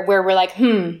seat where we're like,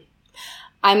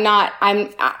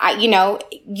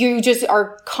 you just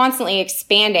are constantly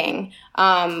expanding,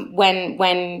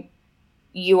 when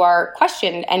you are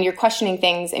questioned and you're questioning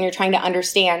things and you're trying to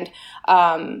understand,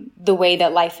 the way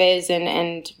that life is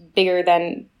and bigger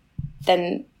than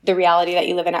the reality that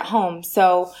you live in at home.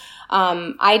 So,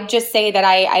 I'd just say that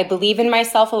I believe in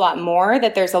myself a lot more,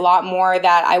 that there's a lot more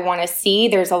that I want to see.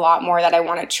 There's a lot more that I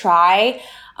want to try.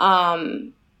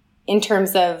 In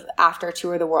terms of after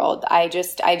Tour the World, I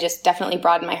just definitely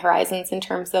broaden my horizons in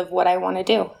terms of what I want to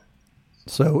do.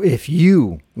 So if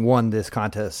you won this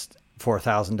contest for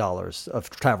 $1,000 of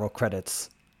travel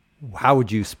credits, how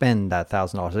would you spend that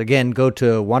 $1,000? Again, go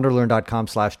to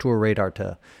wanderlearn.com/tourradar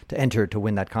to enter to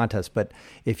win that contest. But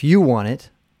if you won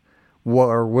it,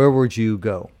 where would you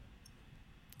go?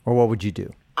 Or what would you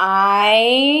do?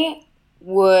 I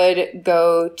would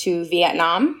go to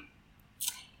Vietnam.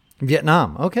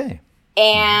 Vietnam, okay.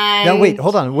 And now, wait,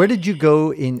 hold on. Where did you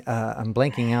go in? I'm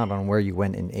blanking out on where you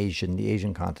went in the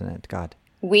Asian continent. God.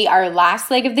 We are last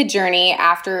leg of the journey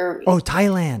after. Oh,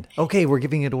 Thailand. Okay, we're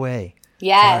giving it away.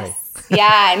 Yes.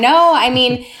 Yeah. No, I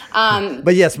mean.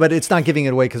 But it's not giving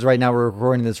it away because right now we're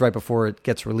recording this right before it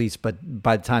gets released. But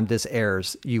by the time this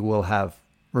airs, you will have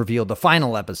revealed the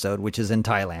final episode, which is in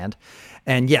Thailand.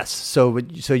 And yes, so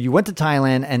you went to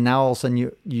Thailand, and now all of a sudden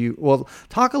you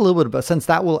talk a little bit about, since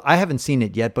I haven't seen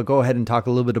it yet, but go ahead and talk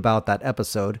a little bit about that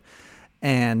episode,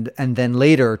 and then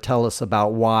later tell us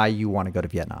about why you want to go to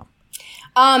Vietnam.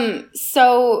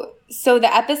 So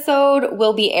the episode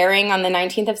will be airing on the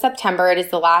 19th of September. It is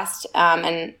the last,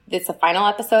 and it's the final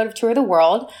episode of Tour the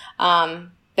World.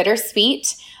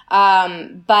 Bittersweet.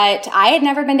 But I had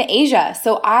never been to Asia,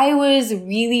 so I was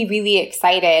really, really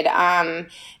excited,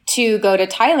 to go to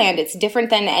Thailand. It's different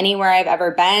than anywhere I've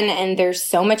ever been, and there's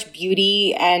so much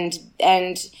beauty, and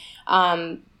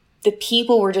the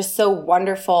people were just so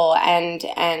wonderful and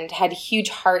had huge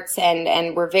hearts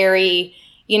and were very,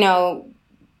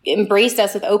 embraced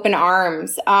us with open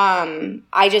arms.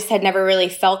 I just had never really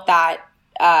felt that,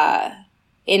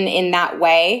 in that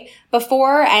way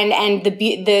before, and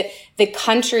the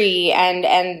country and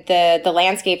the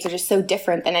landscapes are just so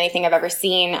different than anything I've ever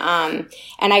seen.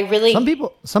 And I really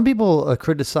some people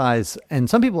criticize, and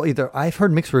some people I've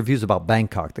heard mixed reviews about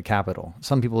Bangkok, the capital.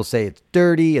 Some people say it's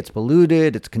dirty, it's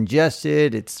polluted, it's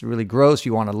congested, it's really gross.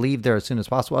 You want to leave there as soon as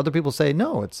possible. Other people say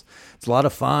no, it's a lot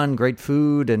of fun, great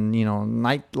food, and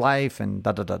nightlife and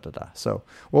da da da da da. So,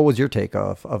 what was your take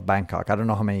of Bangkok? I don't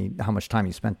know how much time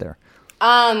you spent there.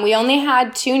 We only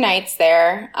had 2 nights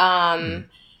there.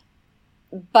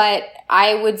 But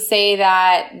I would say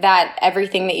that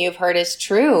everything that you've heard is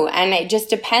true. And it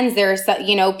just depends. There's,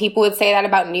 people would say that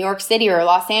about New York City or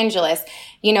Los Angeles.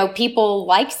 People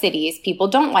like cities. People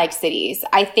don't like cities.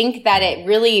 I think that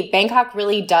Bangkok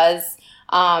really does,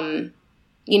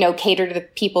 cater to the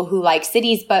people who like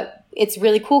cities, but it's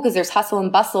really cool because there's hustle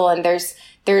and bustle, and there's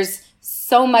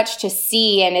so much to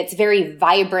see, and it's very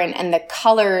vibrant, and the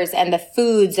colors and the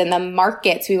foods and the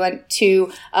markets. We went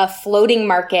to a floating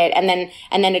market, and then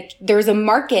there's a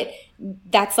market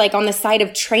that's like on the side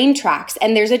of train tracks,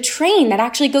 and there's a train that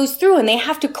actually goes through, and they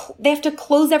have to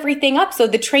close everything up so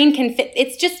the train can fit.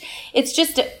 It's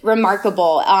just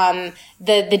remarkable.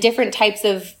 The different types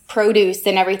of produce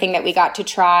and everything that we got to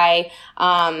try.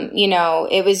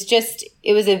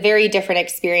 It was a very different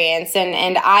experience.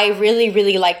 And I really,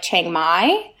 really like Chiang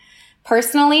Mai,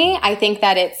 Personally, I think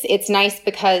that it's nice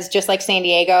because just like San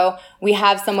Diego, we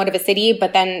have somewhat of a city,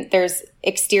 but then there's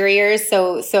exteriors.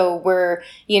 So we're,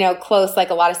 close like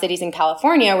a lot of cities in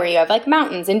California where you have like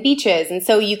mountains and beaches. And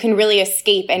so you can really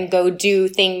escape and go do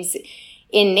things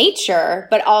in nature,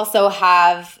 but also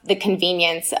have the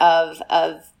convenience of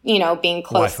being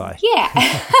close. Wi-Fi. Yeah.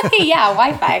 Yeah.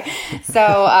 Wi-Fi.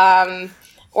 So,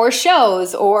 or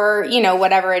shows or,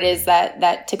 whatever it is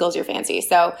that tickles your fancy.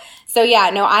 So yeah,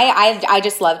 no, I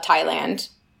just love Thailand.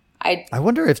 I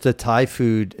wonder if the Thai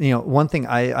food, one thing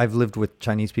I've lived with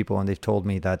Chinese people and they've told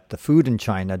me that the food in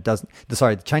China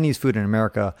the Chinese food in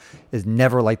America is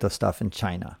never like the stuff in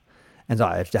China. And so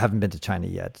I haven't been to China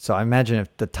yet. So I imagine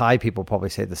if the Thai people probably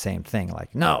say the same thing,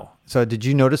 like, no. So did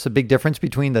you notice a big difference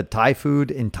between the Thai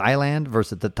food in Thailand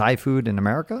versus the Thai food in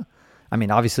America? I mean,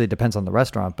 obviously it depends on the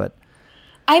restaurant, but.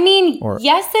 I mean,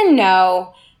 yes and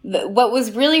no. What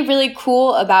was really, really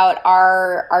cool about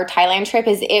our Thailand trip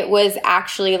is it was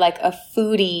actually like a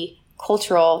foodie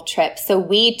cultural trip. So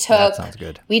we took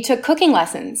cooking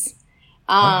lessons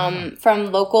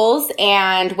from locals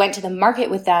and went to the market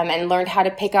with them and learned how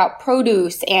to pick out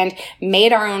produce and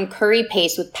made our own curry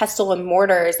paste with pestle and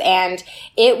mortars. And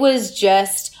it was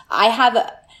just, I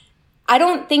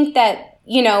don't think that,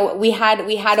 we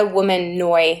had a woman,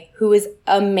 Noi, who was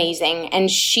amazing. And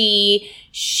she's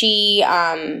just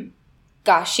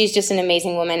an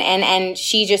amazing woman. And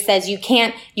she just says, you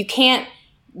can't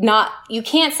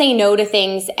say no to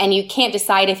things, and you can't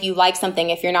decide if you like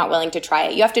something if you're not willing to try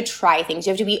it. You have to try things.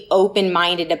 You have to be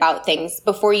open-minded about things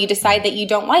before you decide that you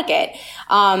don't like it.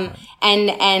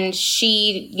 And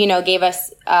she, gave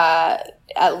us,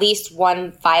 at least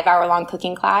one 5-hour-long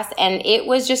cooking class. And it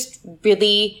was just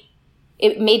really,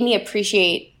 it made me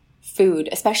appreciate food,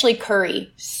 especially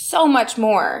curry, so much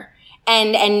more.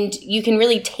 And you can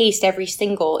really taste every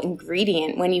single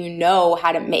ingredient when you know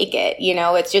how to make it.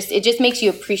 It just makes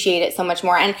you appreciate it so much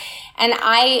more. And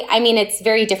I mean, it's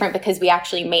very different because we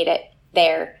actually made it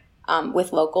there,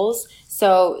 with locals.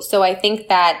 So I think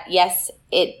that, yes,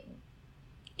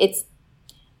 it's,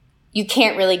 you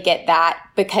can't really get that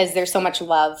because there's so much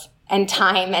love and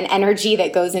time and energy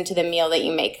that goes into the meal that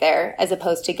you make there as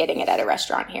opposed to getting it at a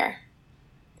restaurant here.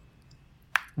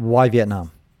 Why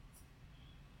Vietnam?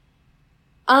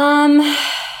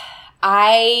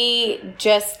 I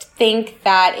just think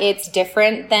that it's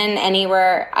different than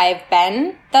anywhere I've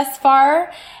been thus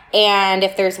far. And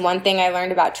if there's one thing I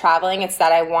learned about traveling, it's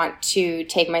that I want to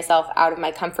take myself out of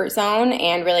my comfort zone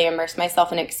and really immerse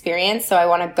myself in experience. So I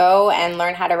want to go and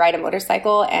learn how to ride a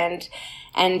motorcycle and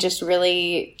just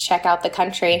really check out the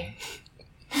country.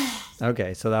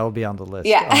 Okay, so that will be on the list.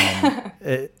 Yeah.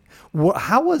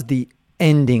 How was the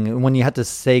ending when you had to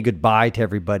say goodbye to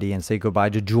everybody and say goodbye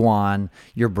to Juan,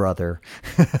 your brother,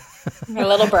 my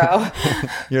little bro,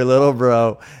 your little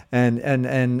bro,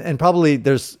 and probably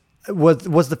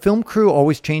was the film crew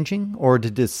always changing, or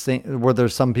were there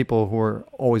some people who were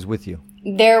always with you?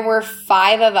 There were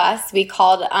 5 of us. We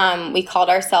called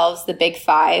ourselves the Big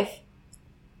Five,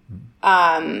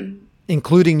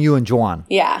 including you and Juan.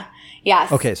 Yeah.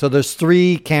 Yes. Okay, so there's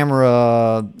 3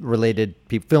 camera-related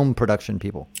film production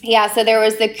people. Yeah, so there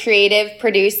was the creative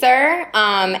producer,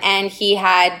 and he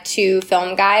had 2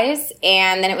 film guys,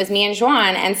 and then it was me and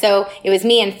Juan, and so it was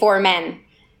me and 4 men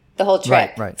the whole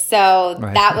trip. Right. So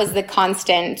that was the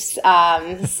constant. So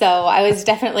I was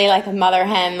definitely like a mother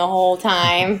hen the whole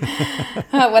time,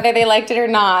 whether they liked it or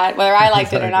not, whether I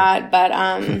liked it or not, but...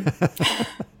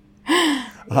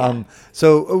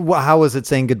 So how was it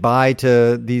saying goodbye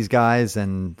to these guys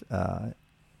and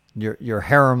your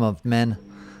harem of men?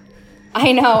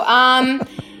 I know.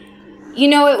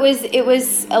 It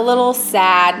was a little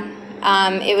sad.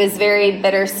 It was very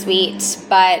bittersweet,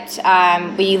 but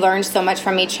we learned so much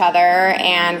from each other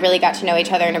and really got to know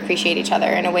each other and appreciate each other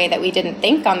in a way that we didn't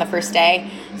think on the first day.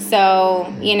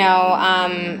 So,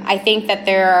 I think that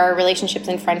there are relationships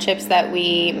and friendships that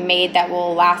we made that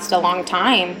will last a long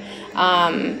time.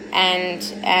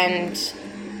 And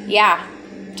yeah,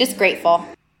 just grateful.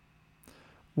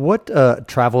 What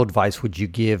travel advice would you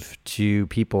give to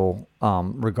people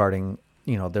regarding,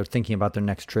 they're thinking about their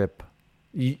next trip?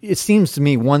 It seems to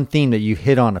me one theme that you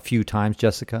hit on a few times,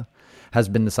 Jessica, has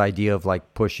been this idea of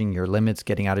like pushing your limits,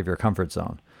 getting out of your comfort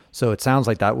zone. So it sounds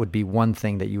like that would be one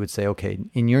thing that you would say, okay,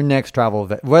 in your next travel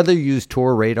event, whether you use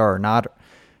Tour Radar or not,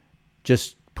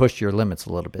 just push your limits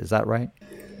a little bit. Is that right?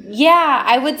 Yeah,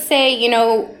 I would say,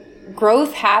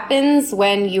 growth happens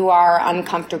when you are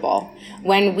uncomfortable.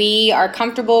 When we are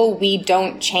comfortable, we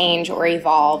don't change or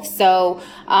evolve. So,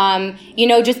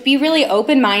 just be really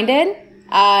open-minded.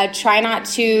 Try not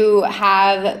to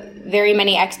have very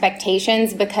many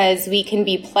expectations because we can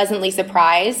be pleasantly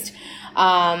surprised,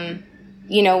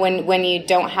 when you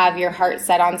don't have your heart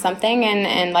set on something.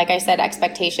 And like I said,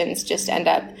 expectations just end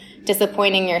up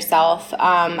disappointing yourself.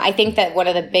 I think that one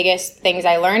of the biggest things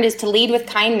I learned is to lead with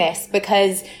kindness,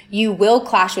 because you will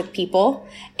clash with people,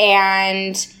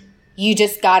 and you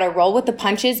just got to roll with the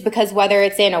punches, because whether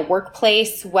it's in a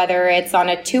workplace, whether it's on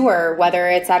a tour, whether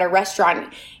it's at a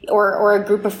restaurant or a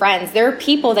group of friends, there are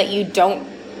people that you don't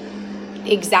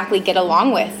exactly get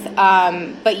along with.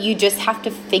 But you just have to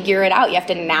figure it out. You have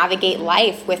to navigate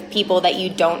life with people that you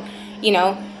don't,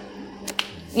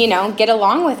 get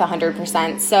along with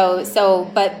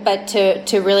 100%. But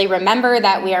to really remember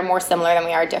that we are more similar than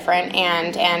we are different,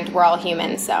 and we're all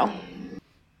humans. So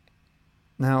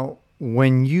now,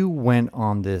 when you went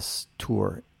on this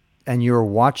tour and you were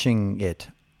watching it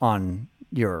on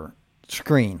your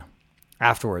screen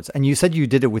afterwards, and you said you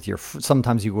did it with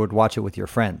sometimes you would watch it with your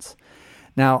friends.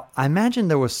 Now, I imagine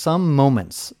there was some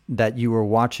moments that you were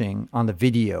watching on the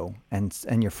video and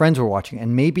your friends were watching,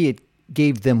 and maybe it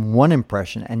gave them one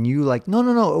impression and you like,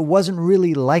 no, it wasn't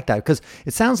really like that. Because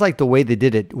it sounds like the way they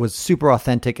did it was super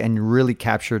authentic and really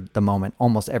captured the moment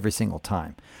almost every single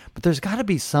time. But there's got to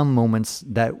be some moments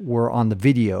that were on the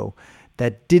video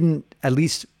that didn't, at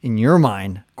least in your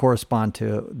mind, correspond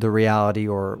to the reality,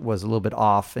 or was a little bit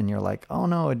off, and you're like, oh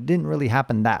no, it didn't really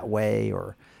happen that way.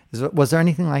 Or was there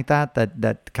anything like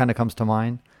that kind of comes to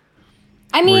mind?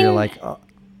 I mean, where you're like, oh.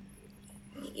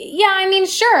 Yeah, I mean,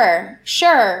 sure.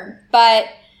 But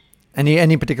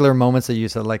any particular moments that you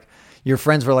said, like, your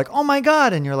friends were like, oh my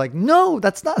God, and you're like, no,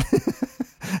 that's not,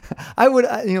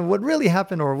 what really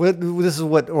happened, or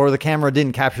or the camera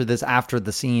didn't capture this after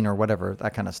the scene, or whatever,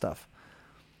 that kind of stuff.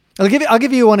 I'll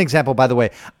give you one example, by the way.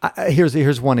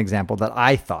 Here's one example that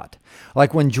I thought.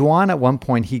 Like when Juan, at one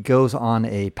point, he goes on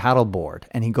a paddleboard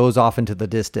and he goes off into the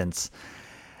distance.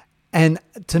 And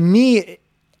to me,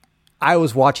 I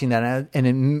was watching that,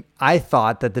 and I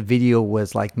thought that the video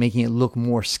was like making it look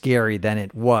more scary than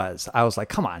it was. I was like,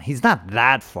 come on, he's not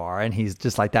that far, and he's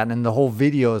just like that. And then the whole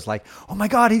video is like, oh my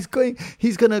God, he's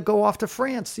gonna go off to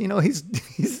France.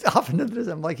 He's off into this.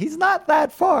 I'm like, he's not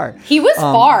that far. He was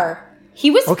far. He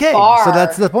was far. So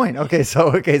that's the point.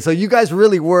 So you guys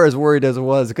really were as worried as it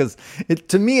was, because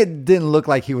to me it didn't look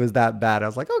like he was that bad. I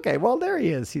was like, okay, well, there he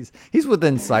is. He's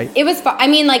within sight. It was far. I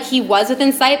mean, like, he was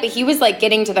within sight, but he was like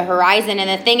getting to the horizon.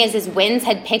 And the thing is, his winds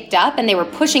had picked up and they were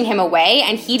pushing him away,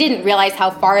 and he didn't realize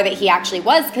how far that he actually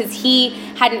was, because he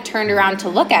hadn't turned around to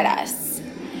look at us.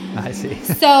 I see.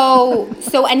 So,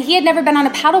 and he had never been on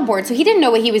a paddleboard, so he didn't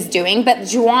know what he was doing. But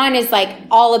Juan is like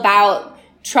all about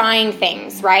trying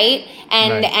things, right?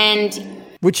 And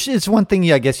which is one thing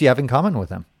I guess you have in common with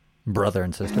him, brother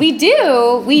and sister. We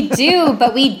do,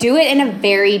 but we do it in a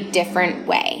very different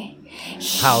way.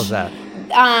 How's that?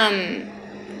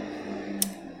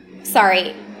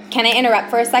 Sorry, can I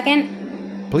interrupt for a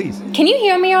second? Please. Can you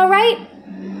hear me all right?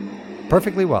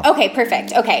 Perfectly well. Okay,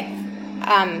 perfect. Okay.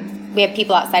 We have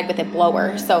people outside with a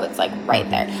blower, so it's like right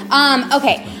there.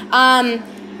 Okay.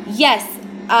 Yes.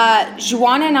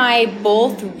 Juan and I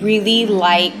both really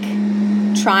like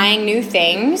trying new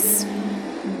things,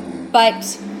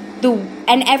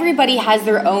 and everybody has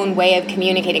their own way of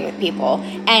communicating with people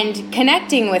and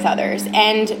connecting with others.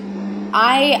 And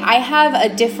I have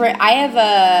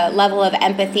a level of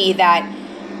empathy that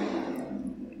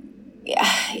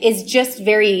is just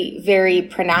very, very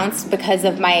pronounced because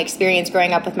of my experience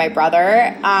growing up with my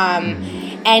brother.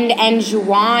 And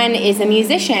Juan is a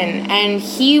musician, and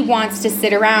he wants to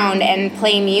sit around and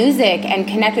play music and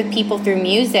connect with people through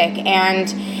music.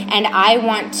 And I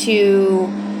want to,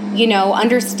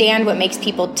 understand what makes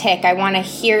people tick. I want to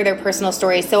hear their personal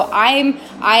stories. So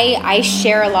I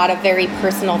share a lot of very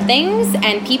personal things,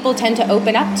 and people tend to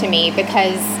open up to me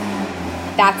because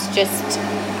that's just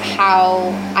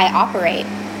how I operate.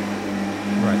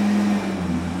 Right.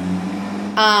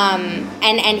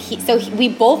 We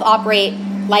both operate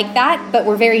like that, but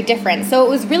we're very different. So it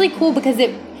was really cool because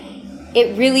it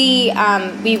really,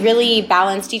 we really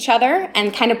balanced each other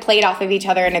and kind of played off of each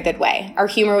other in a good way. Our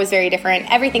humor was very different.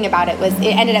 Everything about it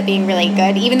ended up being really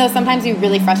good, even though sometimes we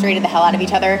really frustrated the hell out of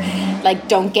each other. Like,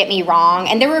 don't get me wrong.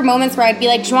 And there were moments where I'd be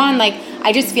like, Juan, like,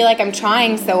 I just feel like I'm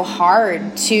trying so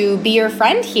hard to be your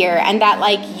friend here, and that,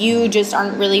 like, you just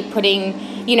aren't really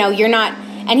putting, you're not.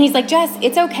 And he's like, Jess,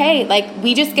 it's okay. Like,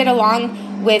 we just get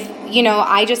along with,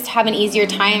 I just have an easier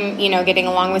time, getting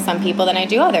along with some people than I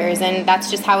do others. And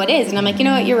that's just how it is. And I'm like, you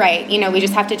know what, you're right. We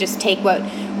just have to just take what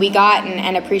we got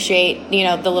and appreciate,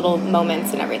 the little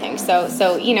moments and everything. So,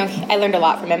 I learned a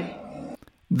lot from him.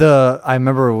 I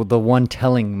remember the one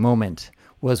telling moment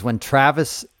was when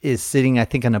Travis is sitting, I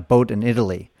think, on a boat in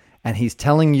Italy, and he's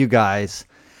telling you guys,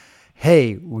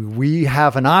 hey, we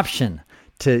have an option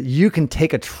you can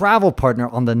take a travel partner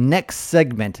on the next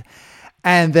segment.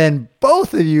 And then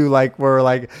both of you were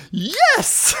like,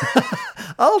 yes,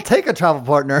 I'll take a travel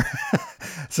partner.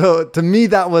 So to me,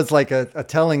 that was like a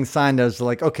telling sign that was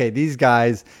like, okay, these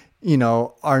guys,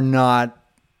 are not,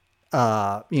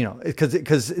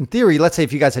 because in theory, let's say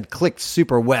if you guys had clicked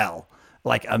super well,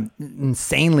 like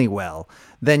insanely well,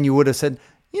 then you would have said,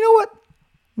 you know what?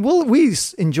 We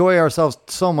enjoy ourselves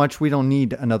so much we don't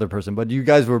need another person. But you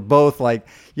guys were both like,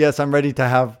 yes, I'm ready to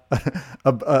have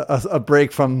a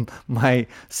break from my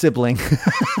sibling.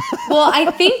 Well,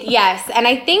 I think yes, and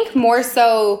I think more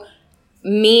so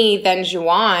me than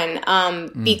Juan,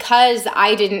 because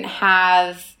I didn't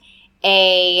have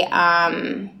a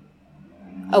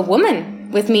woman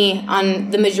with me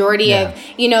on the majority of,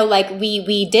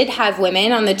 we did have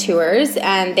women on the tours,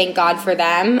 and thank God for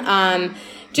them.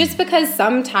 Just because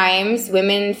sometimes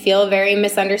women feel very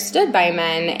misunderstood by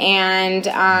men, and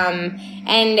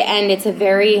it's a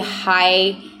very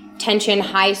high tension,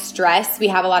 high stress. We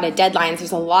have a lot of deadlines.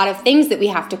 There's a lot of things that we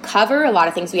have to cover, a lot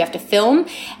of things we have to film,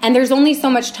 and there's only so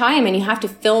much time, and you have to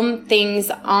film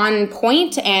things on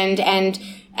point, and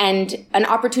an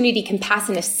opportunity can pass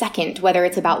in a second, whether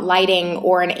it's about lighting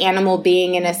or an animal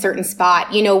being in a certain spot,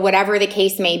 whatever the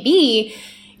case may be.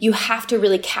 You have to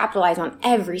really capitalize on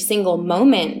every single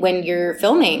moment when you're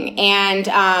filming. And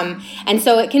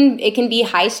so it can be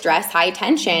high stress, high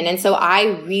tension. And so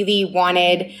I really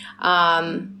wanted,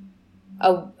 a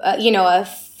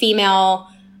female,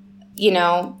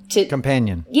 to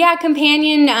companion. Yeah.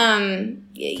 Companion,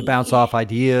 to bounce off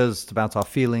ideas, to bounce off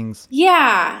feelings.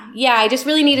 Yeah. I just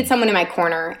really needed someone in my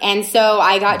corner. And so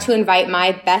I got to invite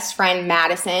my best friend,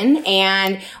 Madison.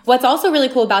 And what's also really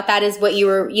cool about that is what you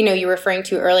were referring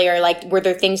to earlier, like, were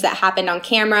there things that happened on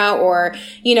camera or,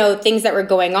 things that were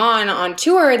going on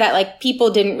tour that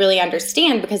people didn't really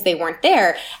understand because they weren't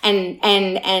there.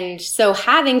 And so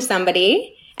having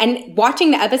somebody and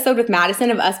watching the episode with Madison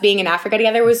of us being in Africa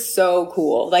together was so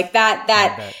cool.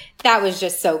 That was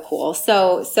just so cool.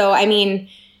 So, I mean,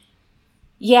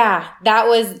 yeah,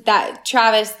 that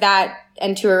Travis,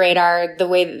 and Tour Radar, the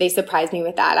way that they surprised me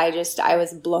with that, I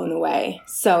was blown away.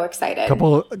 So excited.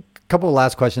 Couple of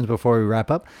last questions before we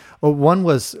wrap up. Well, one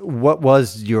was, what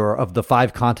was of the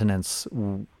 5 continents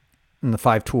in the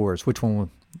 5 tours, which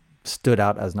one stood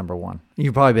out as number one?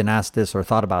 You've probably been asked this or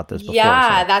thought about this before.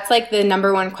 Yeah, so that's the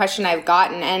number one question I've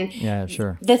gotten. And yeah,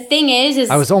 sure. The thing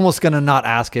is I was almost going to not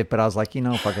ask it, but I was like,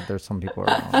 fuck it. There's some people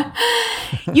around.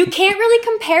 You can't really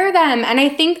compare them. And I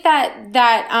think that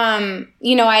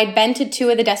I had been to 2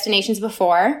 of the destinations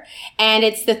before, and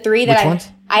it's the 3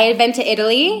 that I had been to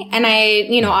Italy, and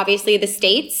obviously the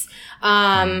States.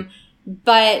 But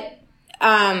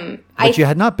you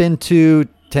had not been to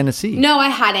Tennessee. No, I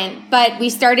hadn't. But we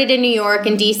started in New York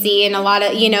and DC and a lot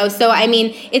of, so I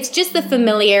mean, it's just the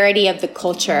familiarity of the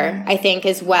culture, I think,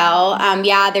 as well.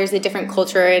 There's a different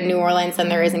culture in New Orleans than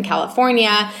there is in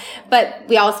California, but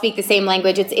we all speak the same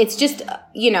language. It's just,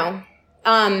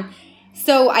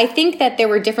 so I think that there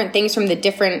were different things from the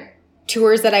different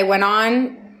tours that I went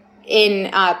on in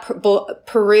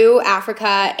Peru,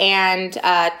 Africa, and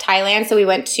Thailand. So we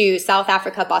went to South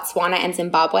Africa, Botswana, and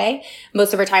Zimbabwe.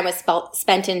 Most of our time was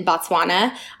spent in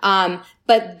Botswana.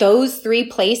 But those 3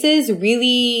 places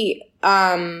really,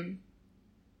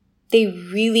 they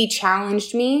really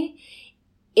challenged me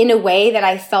in a way that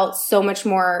I felt so much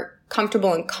more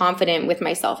comfortable and confident with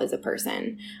myself as a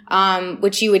person,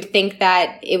 which you would think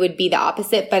that it would be the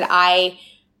opposite, but I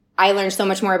learned so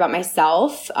much more about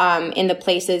myself in the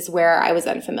places where I was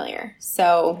unfamiliar.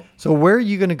 So where are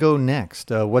you going to go next?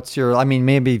 What's your?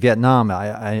 Maybe Vietnam.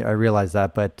 I realize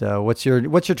that, but what's your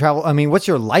travel? What's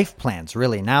your life plans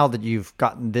really now that you've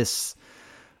gotten this?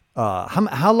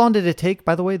 How long did it take,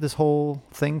 by the way, this whole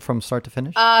thing from start to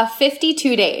finish?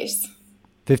 52 days.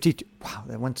 52. Wow,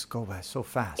 that went to go by so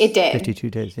fast. It did.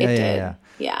 52 days. Yeah.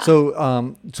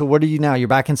 So what are you now? You're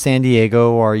back in San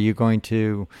Diego, or are you going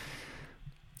to?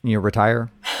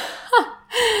 Retire?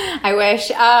 I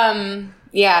wish.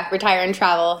 Retire and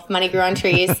travel. Money grew on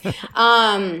trees.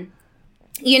 I'm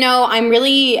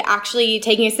really actually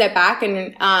taking a step back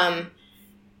and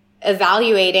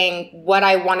evaluating what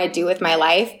I want to do with my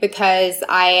life, because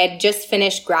I had just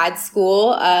finished grad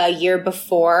school a year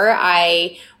before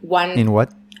I won. In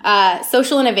what?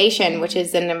 Social innovation, which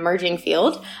is an emerging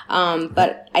field.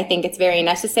 But I think it's very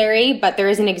necessary, but there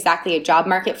isn't exactly a job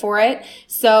market for it.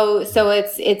 So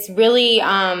it's really,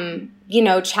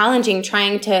 challenging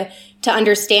trying to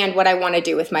understand what I want to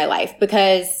do with my life,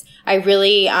 because I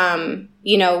really,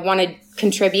 want to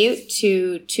contribute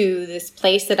to this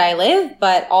place that I live,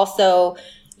 but also,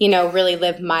 really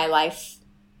live my life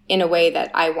in a way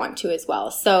that I want to as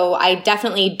well. So I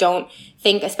definitely don't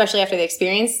think, especially after the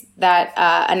experience, that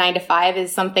a 9-to-5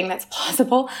 is something that's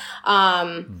plausible.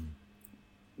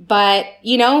 But,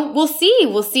 we'll see.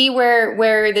 We'll see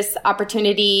where this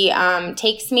opportunity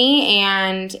takes me.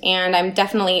 And I'm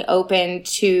definitely open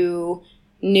to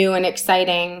new and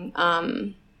exciting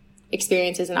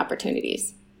experiences and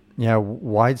opportunities. Yeah,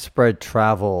 widespread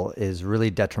travel is really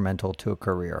detrimental to a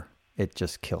career. It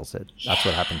just kills it. That's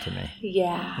what happened to me.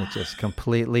 Yeah. It just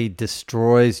completely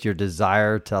destroys your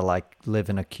desire to live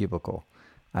in a cubicle.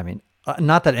 I mean,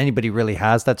 not that anybody really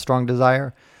has that strong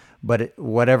desire, but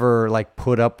whatever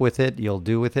put up with it, you'll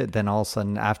do with it. Then all of a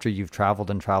sudden, after you've traveled,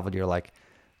 you're like,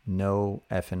 no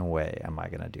effing way am I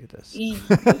going to do this.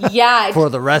 Yeah. For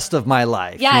the rest of my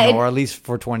life, yeah, or at least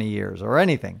for 20 years or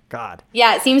anything. God.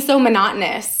 Yeah, it seems so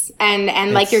monotonous and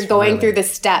you're going through the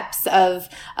steps of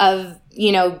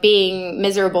being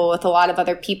miserable with a lot of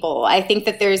other people. I think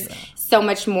that there's so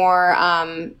much more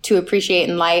to appreciate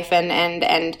in life,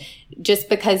 and just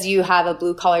because you have a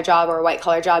blue collar job or a white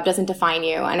collar job doesn't define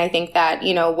you. And I think that,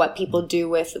 what people do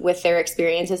with their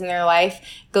experiences in their life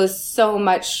goes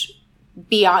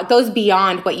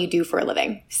beyond what you do for a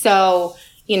living. So,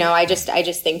 I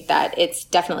just think that it's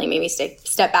definitely made me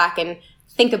step back and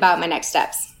think about my next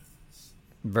steps.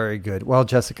 Very good. Well,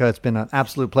 Jessica, it's been an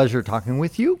absolute pleasure talking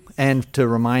with you. And to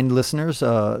remind listeners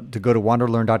to go to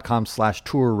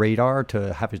wanderlearn.com/tourradar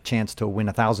to have a chance to win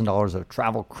 $1,000 of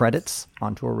travel credits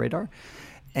on Tour Radar.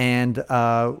 And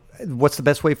what's the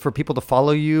best way for people to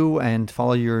follow you and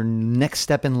follow your next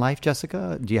step in life,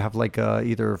 Jessica? Do you have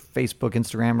either Facebook,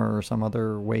 Instagram, or some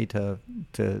other way to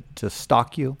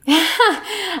stalk you?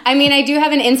 I mean, I do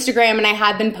have an Instagram, and I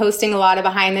have been posting a lot of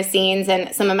behind the scenes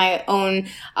and some of my own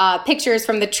pictures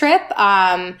from the trip.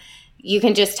 You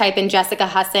can just type in Jessica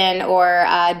Husson, or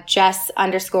Jess_KUH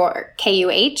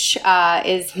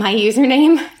is my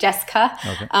username, Jessica.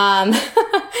 Okay.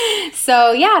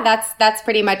 So yeah, that's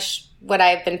pretty much what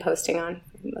I've been posting on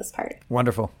for the most part.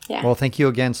 Wonderful. Yeah. Well, thank you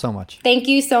again so much. Thank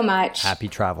you so much. Happy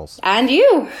travels. And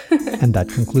you. And that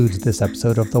concludes this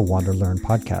episode of the Wander Learn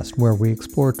podcast, where we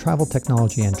explore travel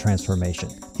technology and transformation.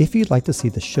 If you'd like to see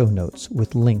the show notes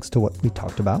with links to what we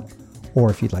talked about,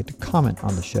 or if you'd like to comment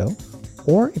on the show,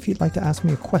 or if you'd like to ask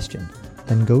me a question,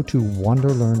 then go to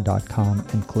wanderlearn.com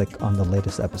and click on the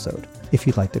latest episode. If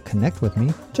you'd like to connect with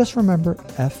me, just remember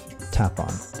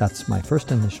ftapon. That's my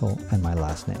first initial and my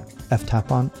last name.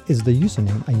 ftapon is the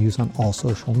username I use on all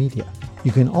social media.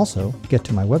 You can also get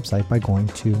to my website by going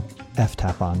to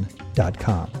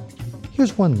ftapon.com.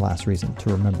 Here's one last reason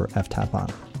to remember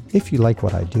ftapon. If you like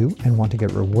what I do and want to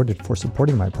get rewarded for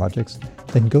supporting my projects,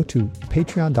 then go to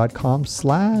patreon.com/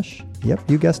 yep,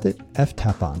 you guessed it,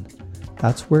 ftapon.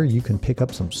 That's where you can pick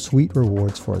up some sweet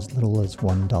rewards for as little as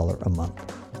 $1 a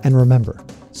month. And remember,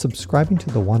 subscribing to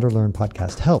the Wander Learn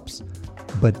podcast helps,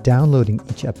 but downloading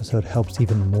each episode helps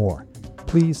even more.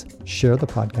 Please share the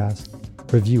podcast,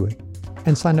 review it,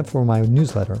 and sign up for my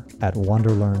newsletter at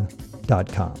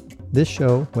wanderlearn.com. This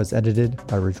show was edited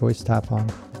by Rejoice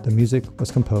Tapon. The music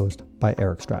was composed by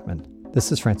Eric Stratman.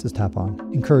 This is Francis Tapon,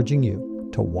 encouraging you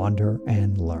to wander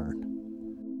and learn.